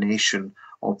logical emanation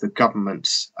of the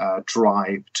government's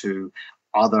drive to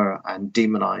other and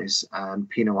demonize and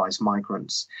penalize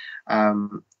migrants.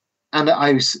 And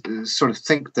I sort of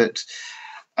think that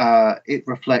it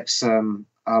reflects a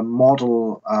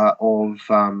model of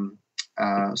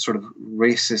sort of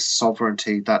racist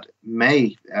sovereignty that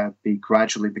may be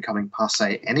gradually becoming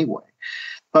passé anyway.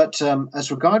 But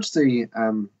as regards the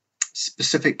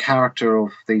specific character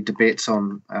of the debates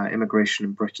on immigration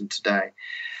in Britain today,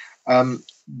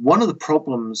 one of the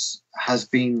problems has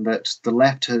been that the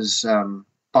left has,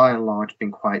 by and large,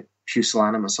 been quite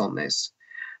pusillanimous on this.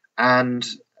 And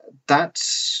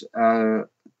that's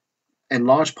in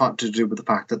large part to do with the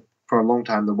fact that for a long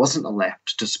time there wasn't a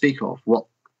left to speak of. What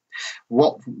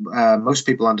most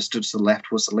people understood as the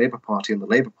left was the Labour Party, and the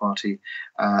Labour Party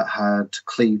had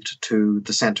cleaved to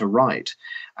the centre-right.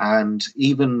 And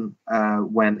even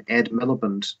when Ed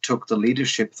Miliband took the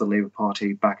leadership of the Labour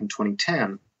Party back in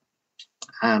 2010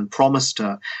 and promised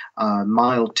a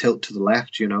mild tilt to the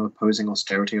left, opposing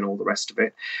austerity and all the rest of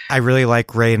it. I really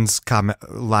like Rain's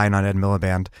line on Ed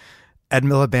Miliband. Ed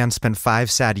Miliband spent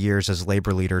 5 sad years as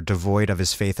Labour leader devoid of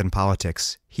his faith in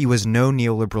politics. He was no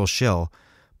neoliberal shill,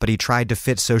 but he tried to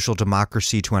fit social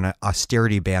democracy to an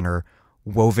austerity banner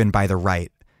woven by the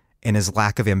right, and his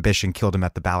lack of ambition killed him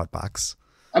at the ballot box.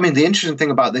 I mean, the interesting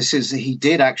thing about this is that he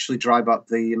did actually drive up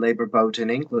the Labour vote in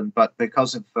England, but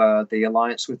because of the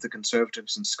alliance with the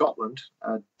Conservatives in Scotland,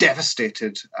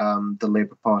 devastated the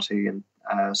Labour Party in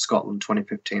Scotland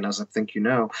 2015, as I think you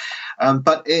know.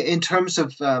 But in terms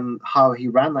of how he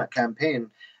ran that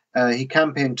campaign, he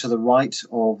campaigned to the right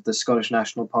of the Scottish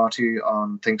National Party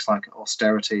on things like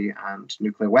austerity and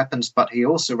nuclear weapons, but he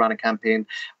also ran a campaign,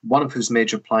 one of whose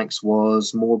major planks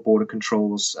was more border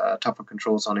controls, tougher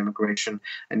controls on immigration.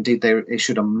 Indeed, they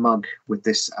issued a mug with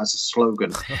this as a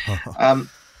slogan.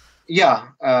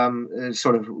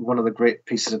 Sort of one of the great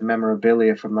pieces of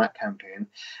memorabilia from that campaign.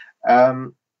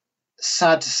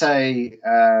 Sad to say,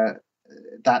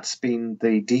 that's been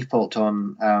the default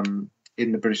on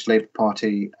in the British Labour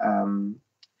Party.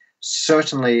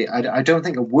 Certainly, I don't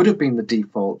think it would have been the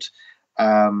default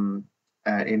in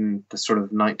the sort of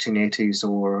 1980s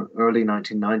or early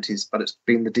 1990s, but it's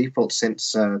been the default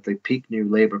since the peak New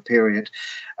Labour period.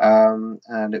 And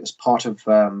it was part of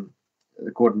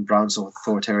Gordon Brown's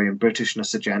authoritarian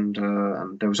Britishness agenda,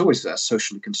 and there was always a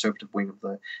socially conservative wing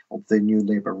of the New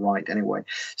Labour right anyway.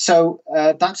 So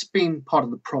that's been part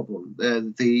of the problem.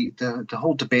 The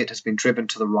whole debate has been driven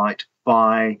to the right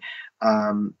by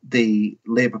the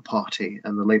Labour Party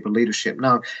and the Labour leadership.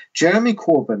 Now, Jeremy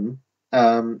Corbyn,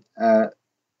 on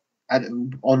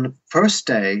the first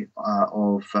day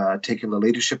of taking the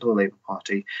leadership of the Labour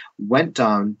Party, went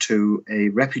down to a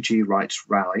refugee rights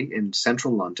rally in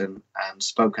central London and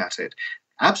spoke at it.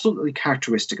 Absolutely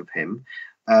characteristic of him,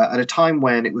 at a time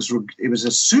when it was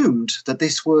assumed that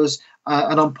this was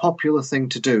an unpopular thing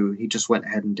to do. He just went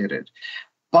ahead and did it.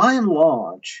 By and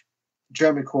large,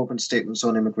 Jeremy Corbyn's statements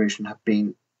on immigration have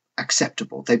been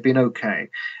acceptable. They've been okay.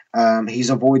 He's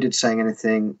avoided saying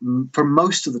anything for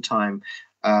most of the time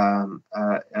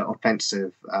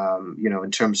offensive,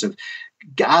 in terms of,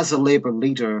 as a Labour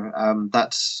leader,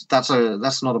 that's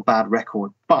not a bad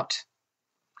record. But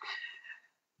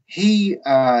he,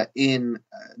 in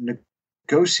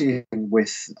negotiating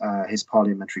with his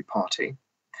parliamentary party,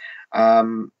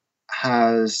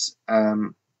 has,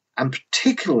 and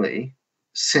particularly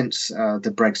since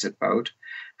the Brexit vote,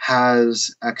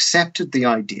 has accepted the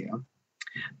idea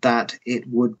that it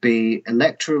would be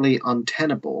electorally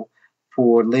untenable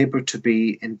for Labour to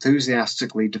be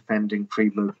enthusiastically defending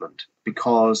free movement,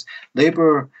 because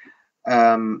Labour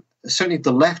certainly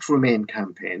the Left Remain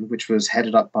campaign, which was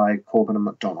headed up by Corbyn and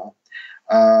McDonnell,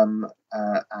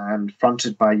 and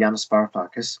fronted by Yanis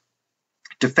Varoufakis,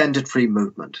 defended free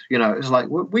movement. It's like,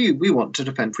 we want to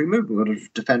defend free movement. We want to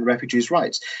defend refugees'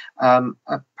 rights.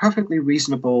 A perfectly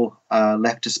reasonable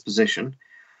leftist position.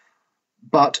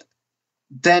 But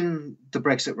then the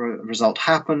Brexit result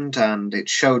happened, and it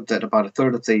showed that about a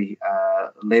third of the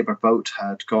Labour vote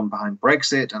had gone behind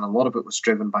Brexit, and a lot of it was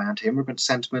driven by anti-immigrant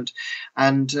sentiment.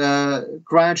 And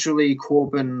gradually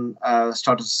Corbyn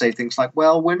started to say things like,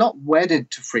 well, we're not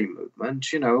wedded to free movement,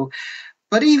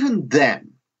 But even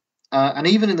then, and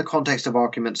even in the context of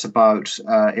arguments about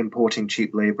importing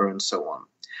cheap labour and so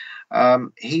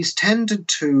on, he's tended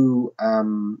to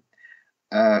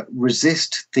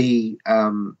resist the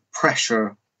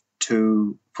pressure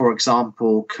to, for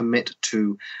example, commit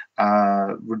to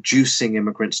reducing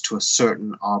immigrants to a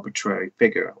certain arbitrary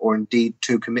figure, or indeed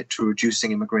to commit to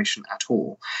reducing immigration at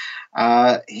all.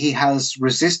 He has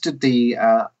resisted the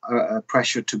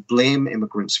pressure to blame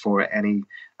immigrants for any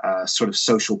sort of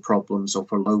social problems or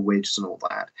for low wages and all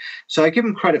that. So I give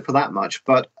him credit for that much,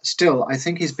 but still, I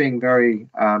think he's being very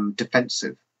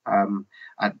defensive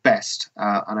at best,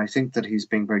 and I think that he's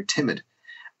being very timid.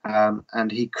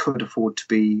 And he could afford to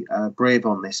be brave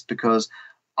on this, because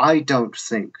I don't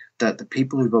think that the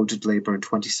people who voted Labour in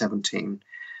 2017,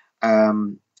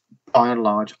 by and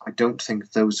large, I don't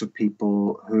think those are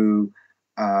people who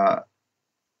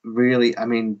really,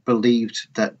 believed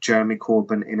that Jeremy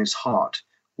Corbyn in his heart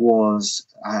was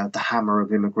the hammer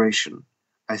of immigration.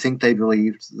 I think they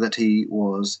believed that he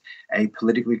was a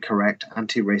politically correct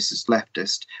anti-racist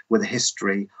leftist with a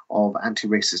history of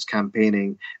anti-racist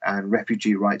campaigning and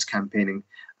refugee rights campaigning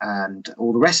and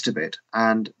all the rest of it.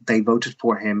 And they voted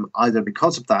for him either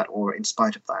because of that or in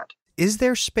spite of that. Is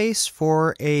there space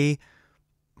for a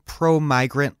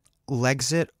pro-migrant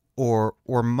Lexit, or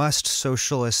must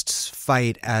socialists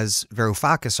fight, as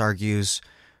Varoufakis argues,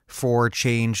 for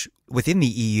change within the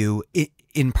EU,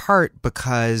 in part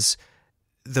because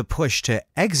the push to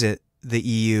exit the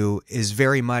EU is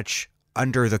very much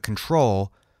under the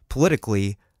control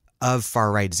politically of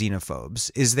far-right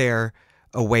xenophobes? Is there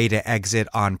a way to exit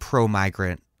on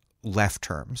pro-migrant left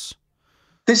terms?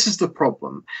 This is the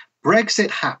problem. Brexit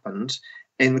happened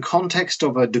in the context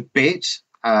of a debate,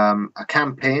 a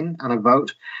campaign and a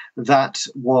vote that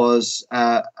was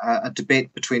a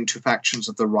debate between two factions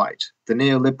of the right, the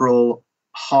neoliberal,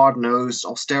 hard-nosed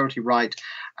austerity right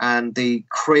and the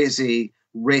crazy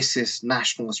racist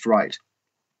nationalist right.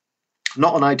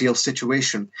 Not an ideal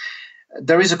situation.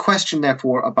 There is a question,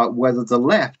 therefore, about whether the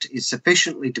left is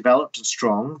sufficiently developed and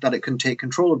strong that it can take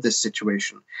control of this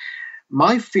situation.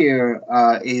 My fear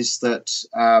is that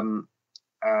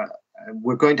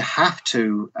we're going to have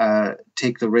to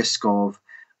take the risk of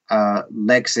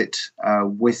Lexit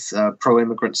with a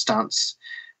pro-immigrant stance.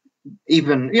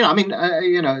 Even,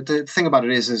 the thing about it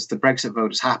is the Brexit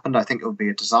vote has happened. I think it would be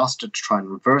a disaster to try and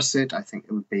reverse it. I think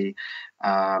it would be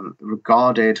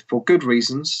regarded for good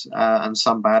reasons and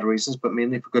some bad reasons, but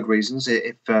mainly for good reasons.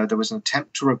 If there was an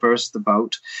attempt to reverse the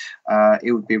vote,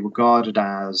 it would be regarded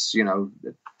as,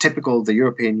 typical the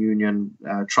European Union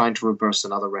trying to reverse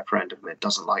another referendum it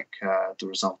doesn't like the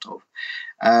result of.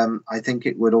 I think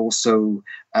it would also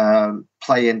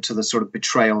play into the sort of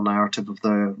betrayal narrative of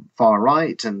the far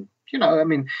right. And,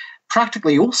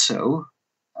 practically also,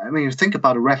 think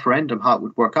about a referendum, how it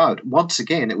would work out. Once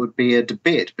again, it would be a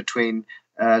debate between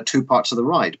two parts of the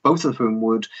right, both of whom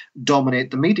would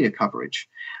dominate the media coverage.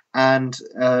 And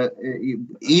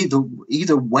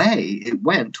either way it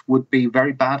went would be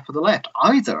very bad for the left.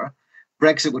 Either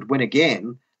Brexit would win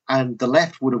again and the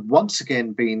left would have once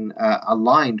again been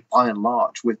aligned by and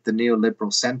large with the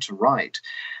neoliberal centre-right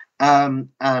and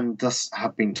thus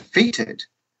have been defeated.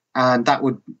 And that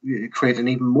would create an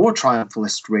even more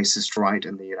triumphalist racist right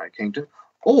in the United Kingdom.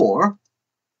 Or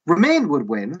Remain would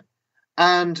win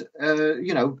and,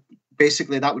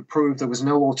 basically, that would prove there was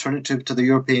no alternative to the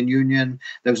European Union.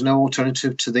 There was no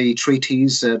alternative to the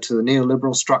treaties, to the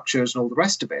neoliberal structures and all the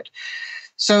rest of it.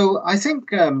 So I think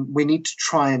we need to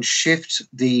try and shift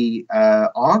the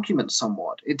argument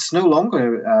somewhat. It's no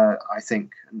longer, I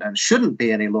think, and shouldn't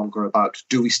be any longer about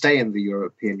do we stay in the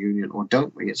European Union or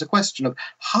don't we? It's a question of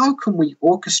how can we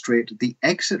orchestrate the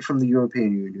exit from the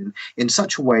European Union in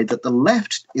such a way that the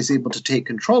left is able to take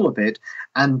control of it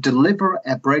and deliver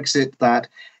a Brexit that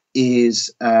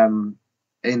is in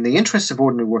the interests of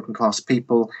ordinary working class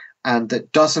people and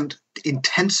that doesn't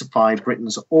intensify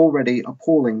Britain's already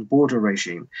appalling border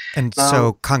regime. And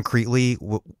so concretely,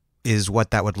 is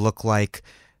what that would look like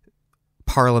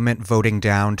Parliament voting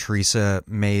down Theresa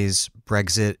May's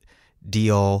Brexit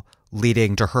deal,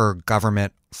 leading to her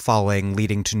government falling,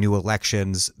 leading to new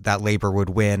elections, that Labour would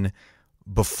win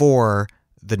before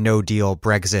the no deal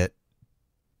Brexit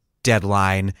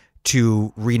deadline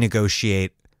to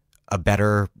renegotiate a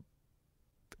better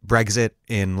Brexit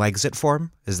in Legxit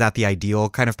form? Is that the ideal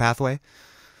kind of pathway?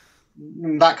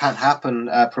 That can't happen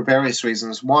for various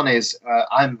reasons. One is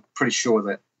I'm pretty sure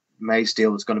that May's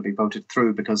deal is going to be voted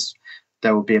through because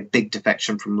there will be a big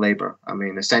defection from Labour. I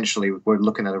mean, essentially, we're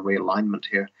looking at a realignment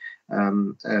here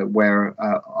where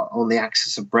on the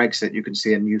axis of Brexit, you can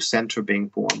see a new centre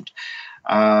being formed.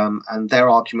 And their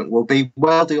argument will be,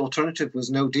 well, the alternative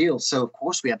was no deal. So, of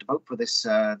course, we had to vote for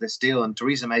this deal. And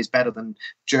Theresa May's better than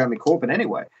Jeremy Corbyn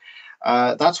anyway.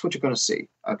 That's what you're going to see.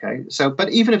 OK, so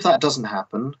but even if that doesn't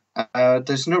happen,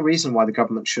 there's no reason why the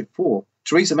government should fall.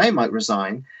 Theresa May might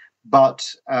resign.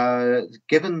 But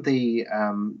given the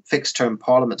Fixed Term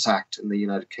Parliaments Act in the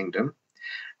United Kingdom,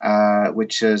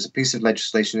 which is a piece of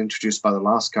legislation introduced by the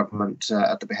last government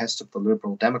at the behest of the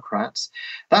Liberal Democrats,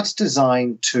 that's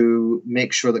designed to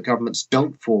make sure that governments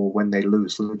don't fall when they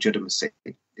lose legitimacy.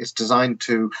 It's designed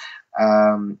to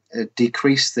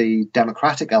decrease the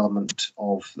democratic element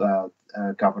of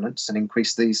governance and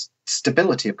increase the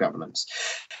stability of governance.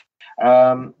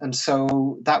 And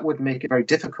so that would make it very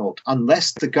difficult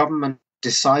unless the government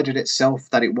decided itself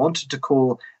that it wanted to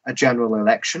call a general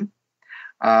election,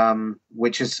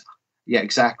 which is, yeah,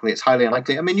 exactly. It's highly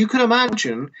unlikely. I mean, you could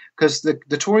imagine, because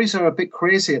the Tories are a bit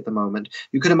crazy at the moment,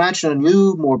 you could imagine a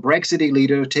new, more Brexity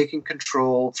leader taking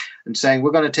control and saying,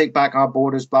 we're going to take back our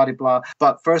borders, blah, blah, blah.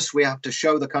 But first we have to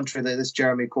show the country that this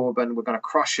Jeremy Corbyn, we're going to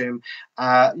crush him.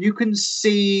 You can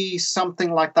see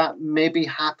something like that maybe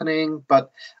happening,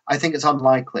 but I think it's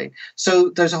unlikely. So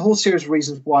there's a whole series of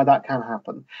reasons why that can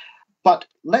happen. But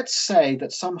let's say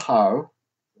that somehow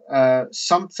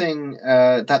something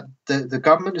that the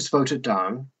government is voted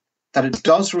down, that it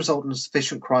does result in a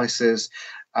sufficient crisis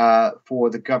for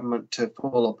the government to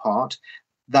fall apart,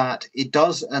 that it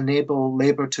does enable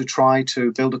Labour to try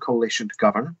to build a coalition to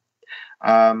govern,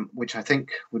 which I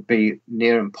think would be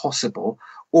near impossible,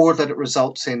 or that it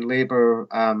results in Labour,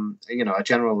 a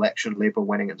general election, Labour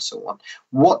winning and so on.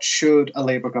 What should a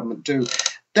Labour government do?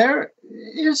 There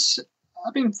is... I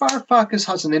mean, Varoufakis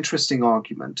has an interesting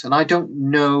argument, and I don't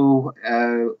know,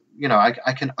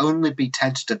 I can only be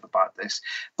tentative about this.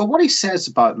 But what he says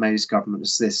about May's government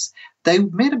is this. They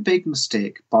made a big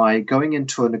mistake by going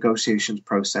into a negotiations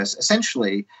process,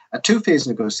 essentially a two-phase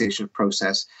negotiation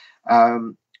process,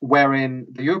 wherein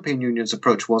the European Union's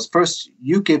approach was, first,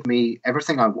 you give me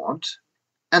everything I want,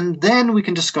 and then we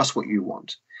can discuss what you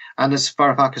want. And as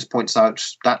Varoufakis points out,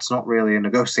 that's not really a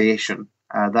negotiation.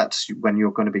 That's when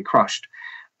you're going to be crushed.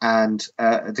 And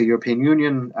the European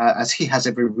Union, as he has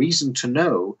every reason to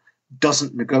know,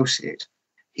 doesn't negotiate.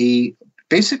 He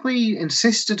basically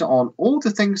insisted on all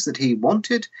the things that he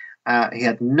wanted. He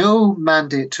had no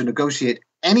mandate to negotiate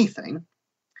anything.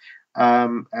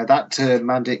 That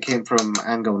mandate came from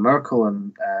Angela Merkel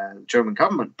and German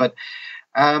government. But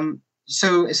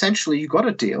so essentially you got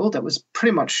a deal that was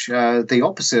pretty much the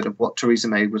opposite of what Theresa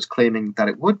May was claiming that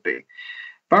it would be.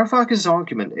 Varoufakis'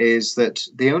 argument is that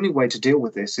the only way to deal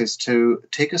with this is to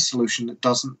take a solution that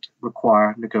doesn't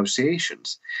require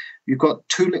negotiations. You've got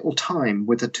too little time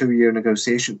with a 2-year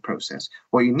negotiation process.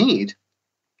 What you need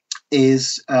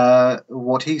is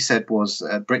what he said was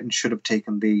Britain should have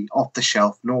taken the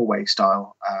off-the-shelf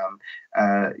Norway-style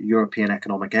European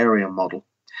Economic Area model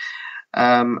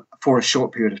for a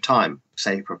short period of time,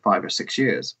 say for 5 or 6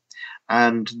 years.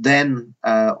 And then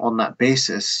on that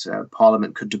basis,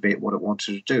 Parliament could debate what it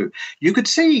wanted to do. You could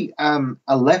see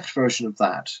a left version of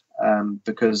that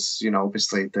because,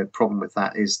 obviously the problem with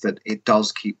that is that it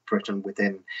does keep Britain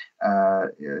within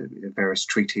various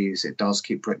treaties. It does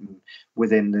keep Britain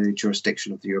within the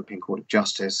jurisdiction of the European Court of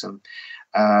Justice. And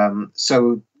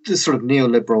so this sort of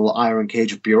neoliberal iron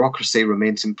cage of bureaucracy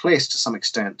remains in place to some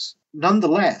extent.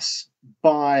 Nonetheless,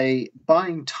 by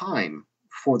buying time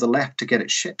for the left to get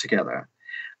its shit together,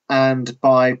 and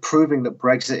by proving that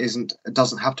Brexit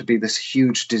doesn't have to be this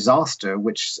huge disaster,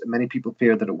 which many people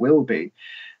fear that it will be,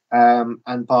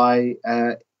 and by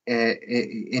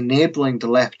enabling the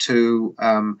left to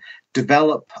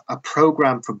develop a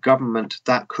program for government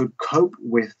that could cope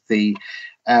with the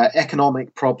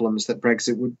economic problems that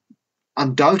Brexit would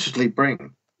undoubtedly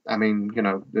bring. I mean,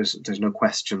 there's no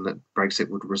question that Brexit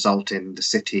would result in the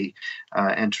city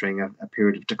entering a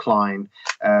period of decline,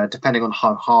 depending on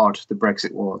how hard the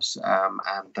Brexit was,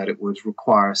 and that it would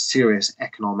require serious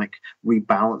economic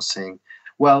rebalancing.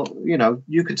 Well,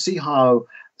 you could see how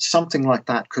something like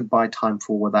that could buy time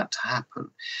for that to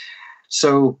happen.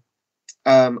 So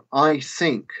I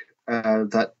think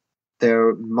that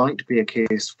there might be a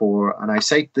case for, and I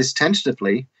say this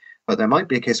tentatively, but there might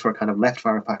be a case for a kind of left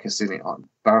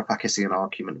Varoufakisian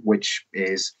argument, which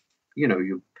is,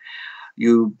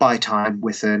 you buy time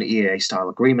with an EEA-style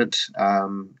agreement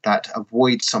that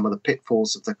avoids some of the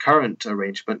pitfalls of the current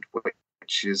arrangement,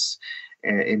 which is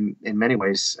in many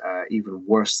ways even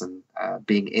worse than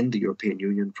being in the European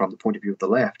Union from the point of view of the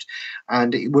left.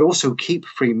 And it would also keep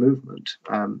free movement.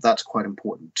 That's quite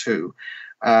important too.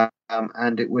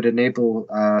 And it would enable,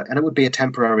 and it would be a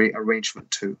temporary arrangement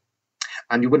too.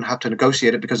 And you wouldn't have to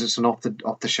negotiate it because it's an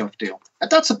off-the-shelf deal. And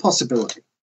that's a possibility.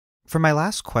 For my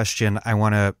last question, I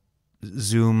want to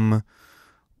zoom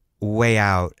way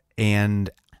out and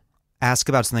ask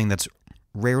about something that's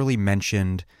rarely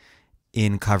mentioned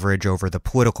in coverage over the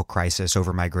political crisis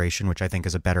over migration, which I think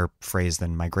is a better phrase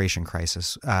than migration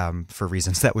crisis for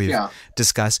reasons that we've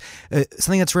discussed.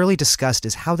 Something that's rarely discussed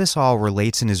is how this all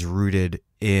relates and is rooted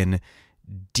in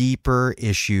deeper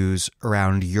issues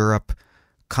around Europe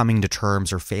coming to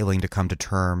terms or failing to come to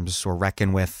terms or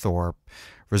reckon with or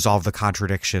resolve the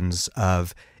contradictions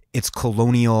of its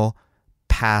colonial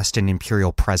past and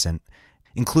imperial present,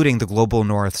 including the global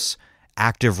North's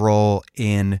active role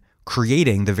in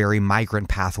creating the very migrant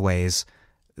pathways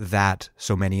that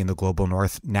so many in the global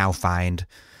North now find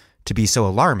to be so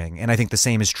alarming. And I think the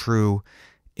same is true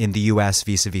in the U.S.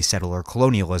 vis-a-vis settler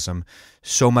colonialism.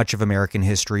 So much of American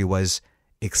history was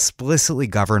explicitly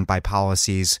governed by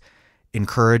policies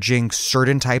encouraging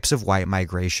certain types of white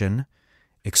migration,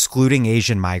 excluding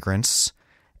Asian migrants,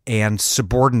 and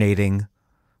subordinating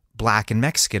Black and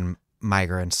Mexican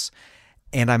migrants.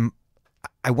 And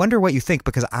I wonder what you think,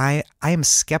 because I am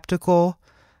skeptical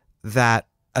that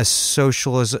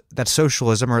socialism,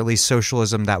 or at least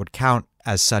socialism that would count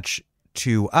as such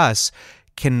to us,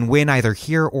 can win either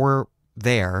here or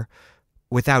there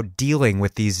without dealing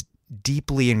with these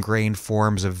deeply ingrained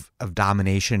forms of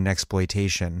domination and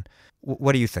exploitation.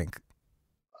 What do you think?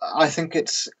 I think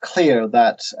it's clear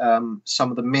that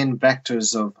some of the main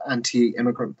vectors of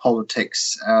anti-immigrant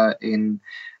politics in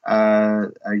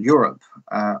Europe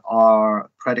are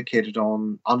predicated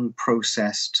on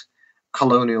unprocessed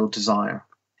colonial desire.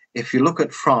 If you look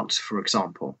at France, for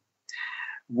example,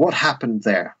 what happened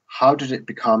there? How did it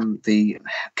become the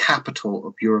capital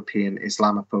of European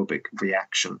Islamophobic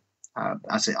reaction,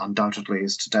 as it undoubtedly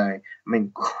is today? I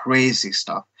mean, crazy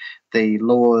stuff. The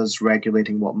laws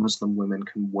regulating what Muslim women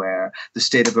can wear, the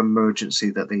state of emergency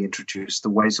that they introduced, the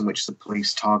ways in which the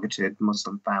police targeted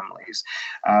Muslim families,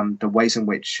 the ways in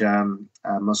which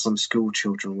Muslim school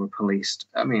children were policed.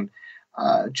 I mean,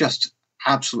 just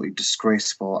absolutely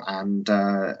disgraceful and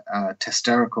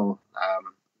hysterical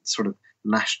sort of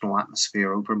national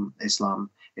atmosphere over Islam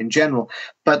in general.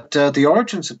 But the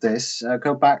origins of this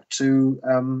go back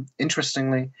to,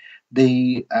 interestingly,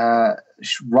 the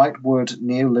rightward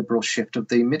neoliberal shift of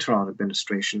the Mitterrand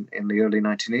administration in the early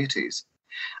 1980s.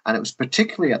 And it was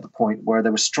particularly at the point where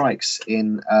there were strikes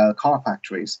in car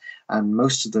factories, and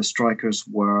most of the strikers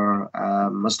were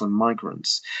Muslim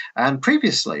migrants. And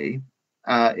previously,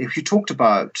 if you talked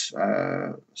about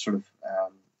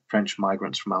French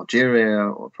migrants from Algeria,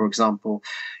 or for example,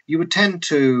 you would tend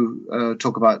to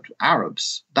talk about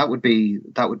Arabs. That would be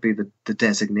the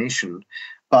designation.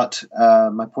 But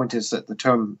my point is that the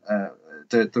term,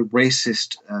 the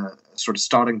racist sort of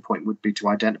starting point would be to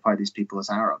identify these people as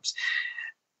Arabs.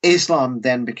 Islam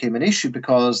then became an issue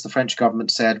because the French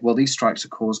government said, well, these strikes are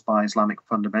caused by Islamic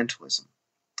fundamentalism.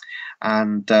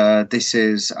 And this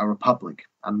is a republic,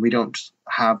 and we don't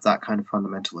have that kind of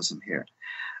fundamentalism here.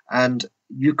 And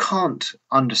you can't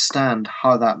understand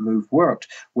how that move worked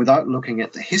without looking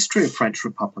at the history of French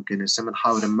republicanism and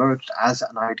how it emerged as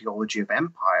an ideology of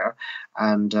empire,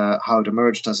 and how it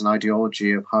emerged as an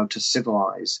ideology of how to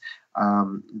civilize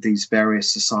these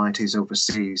various societies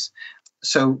overseas.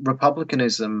 So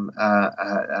republicanism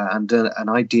and an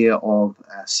idea of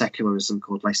secularism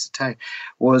called laïcité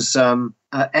was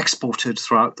exported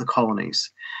throughout the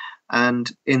colonies.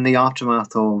 And in the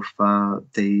aftermath of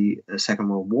the Second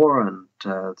World War and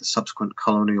the subsequent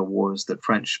colonial wars that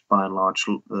by and large,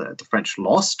 the French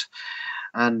lost,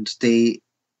 and the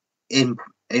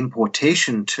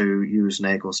importation, to use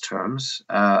Nagle's terms,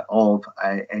 of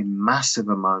a massive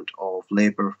amount of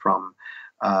labor from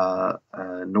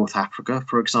North Africa,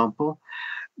 for example,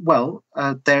 well,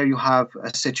 there you have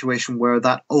a situation where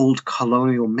that old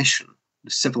colonial mission, the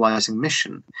civilizing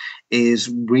mission, is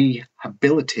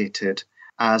rehabilitated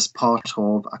as part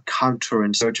of a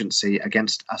counterinsurgency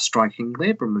against a striking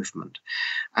labor movement.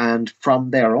 And from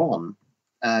there on,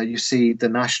 You see the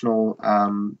national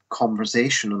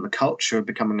conversation and the culture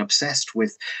becoming obsessed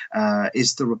with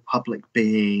is the republic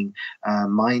being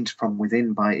mined from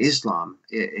within by Islam?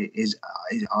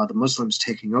 Are the Muslims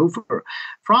taking over?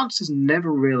 France has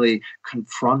never really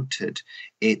confronted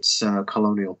its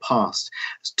colonial past,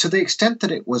 to the extent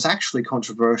that it was actually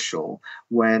controversial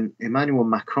when Emmanuel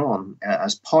Macron,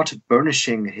 as part of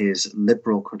burnishing his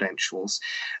liberal credentials,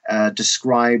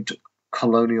 described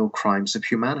colonial crimes of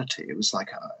humanity. It was like,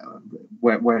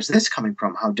 where's this coming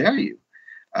from? How dare you?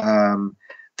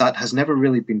 That has never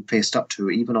really been faced up to,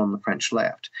 even on the French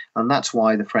left. And that's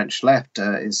why the French left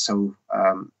is so,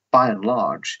 by and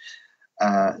large,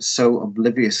 so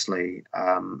obliviously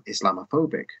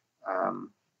Islamophobic,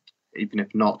 even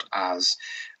if not as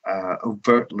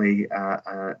overtly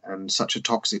and such a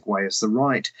toxic way as the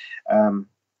right.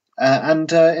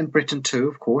 And in Britain too,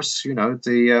 of course,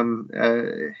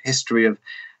 the history of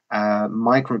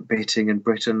migrant baiting in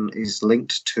Britain is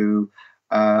linked to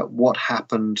what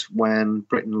happened when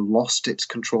Britain lost its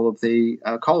control of the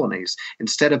colonies.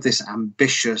 Instead of this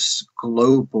ambitious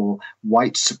global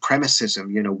white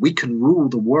supremacism, we can rule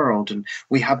the world and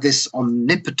we have this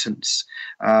omnipotence.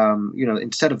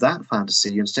 Instead of that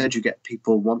fantasy, instead you get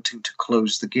people wanting to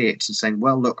close the gates and saying,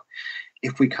 well, look,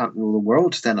 if we can't rule the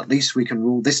world, then at least we can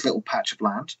rule this little patch of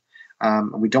land.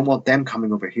 And we don't want them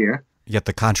coming over here. Yet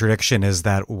the contradiction is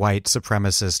that white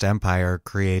supremacist empire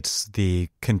creates the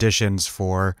conditions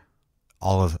for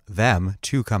all of them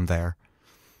to come there.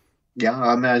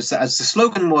 Yeah, as the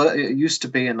slogan used to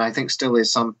be, and I think still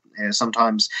is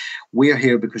sometimes, we're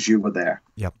here because you were there.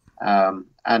 Yep.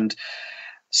 And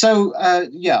so,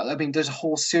 there's a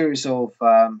whole series of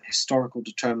historical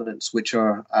determinants which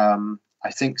are, I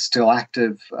think, still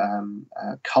active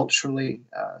culturally,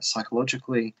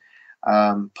 psychologically,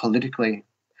 politically,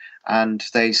 and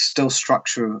they still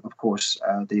structure, of course,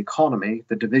 the economy,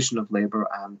 the division of labor,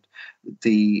 and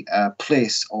the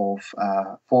place of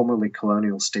formerly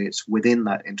colonial states within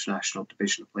that international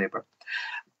division of labor.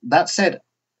 That said,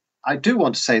 I do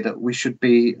want to say that we should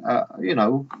be,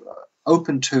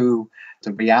 open to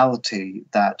the reality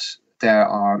that there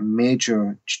are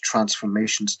major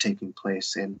transformations taking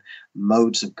place in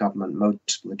modes of government,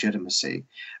 modes of legitimacy.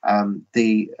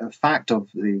 The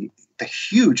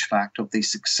huge fact of the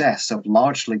success of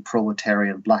largely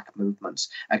proletarian black movements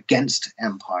against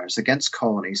empires, against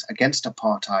colonies, against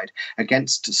apartheid,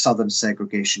 against Southern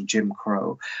segregation, Jim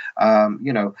Crow.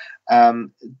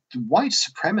 White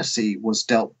supremacy was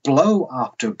dealt blow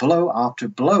after blow after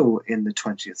blow in the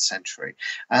 20th century.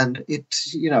 And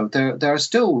there are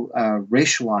still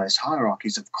racialized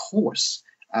hierarchies, of course,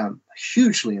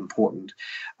 hugely important.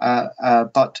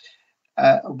 But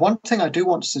one thing I do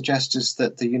want to suggest is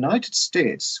that the United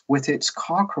States, with its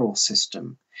carceral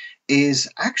system, is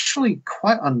actually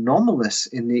quite anomalous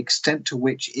in the extent to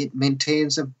which it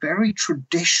maintains a very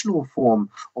traditional form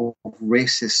of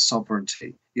racist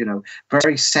sovereignty,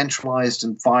 very centralized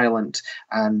and violent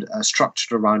and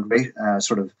structured around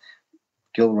sort of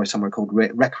Gilroy somewhere called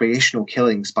recreational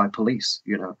killings by police,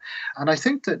 And I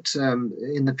think that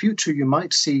in the future you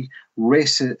might see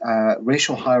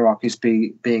racial hierarchies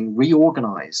being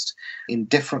reorganized in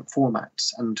different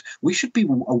formats. And we should be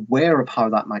aware of how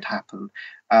that might happen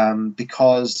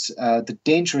because the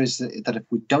danger is that if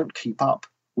we don't keep up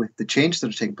with the changes that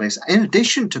are taking place, in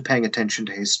addition to paying attention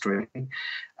to history,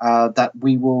 that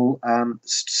we will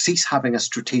cease having a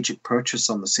strategic purchase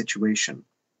on the situation.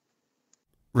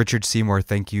 Richard Seymour,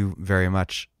 thank you very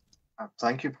much.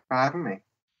 Thank you for having me.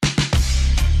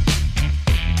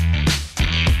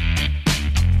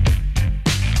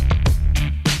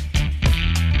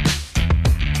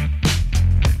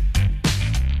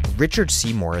 Richard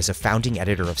Seymour is a founding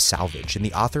editor of Salvage and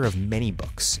the author of many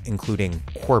books, including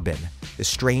Corbyn, The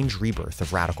Strange Rebirth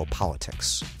of Radical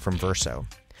Politics, from Verso.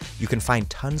 You can find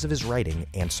tons of his writing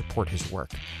and support his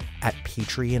work at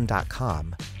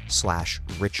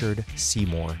patreon.com/Richard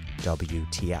Seymour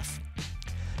WTF.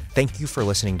 Thank you for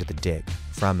listening to The Dig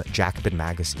from Jacobin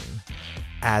Magazine.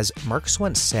 As Marx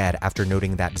once said after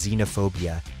noting that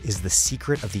xenophobia is the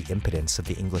secret of the impotence of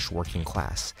the English working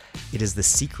class, it is the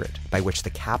secret by which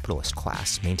the capitalist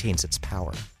class maintains its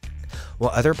power. While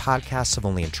other podcasts have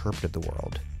only interpreted the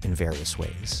world in various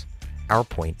ways, our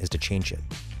point is to change it.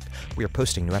 We are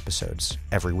posting new episodes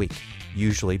every week,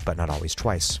 usually but not always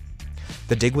twice.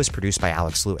 The Dig was produced by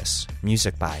Alex Lewis,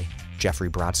 music by Jeffrey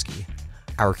Brodsky.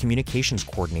 Our communications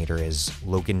coordinator is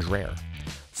Logan Dreher.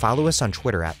 Follow us on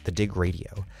Twitter at The Dig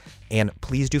Radio, and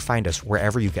please do find us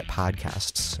wherever you get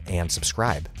podcasts and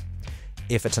subscribe.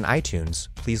 If it's on iTunes,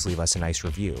 please leave us a nice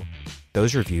review.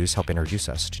 Those reviews help introduce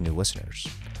us to new listeners.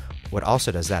 What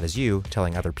also does that is you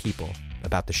telling other people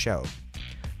about the show.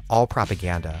 All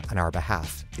propaganda on our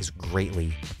behalf is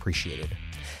greatly appreciated.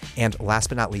 And last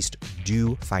but not least,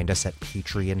 do find us at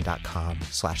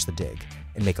patreon.com/thedig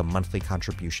and make a monthly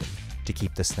contribution to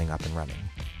keep this thing up and running.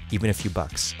 Even a few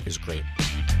bucks is great.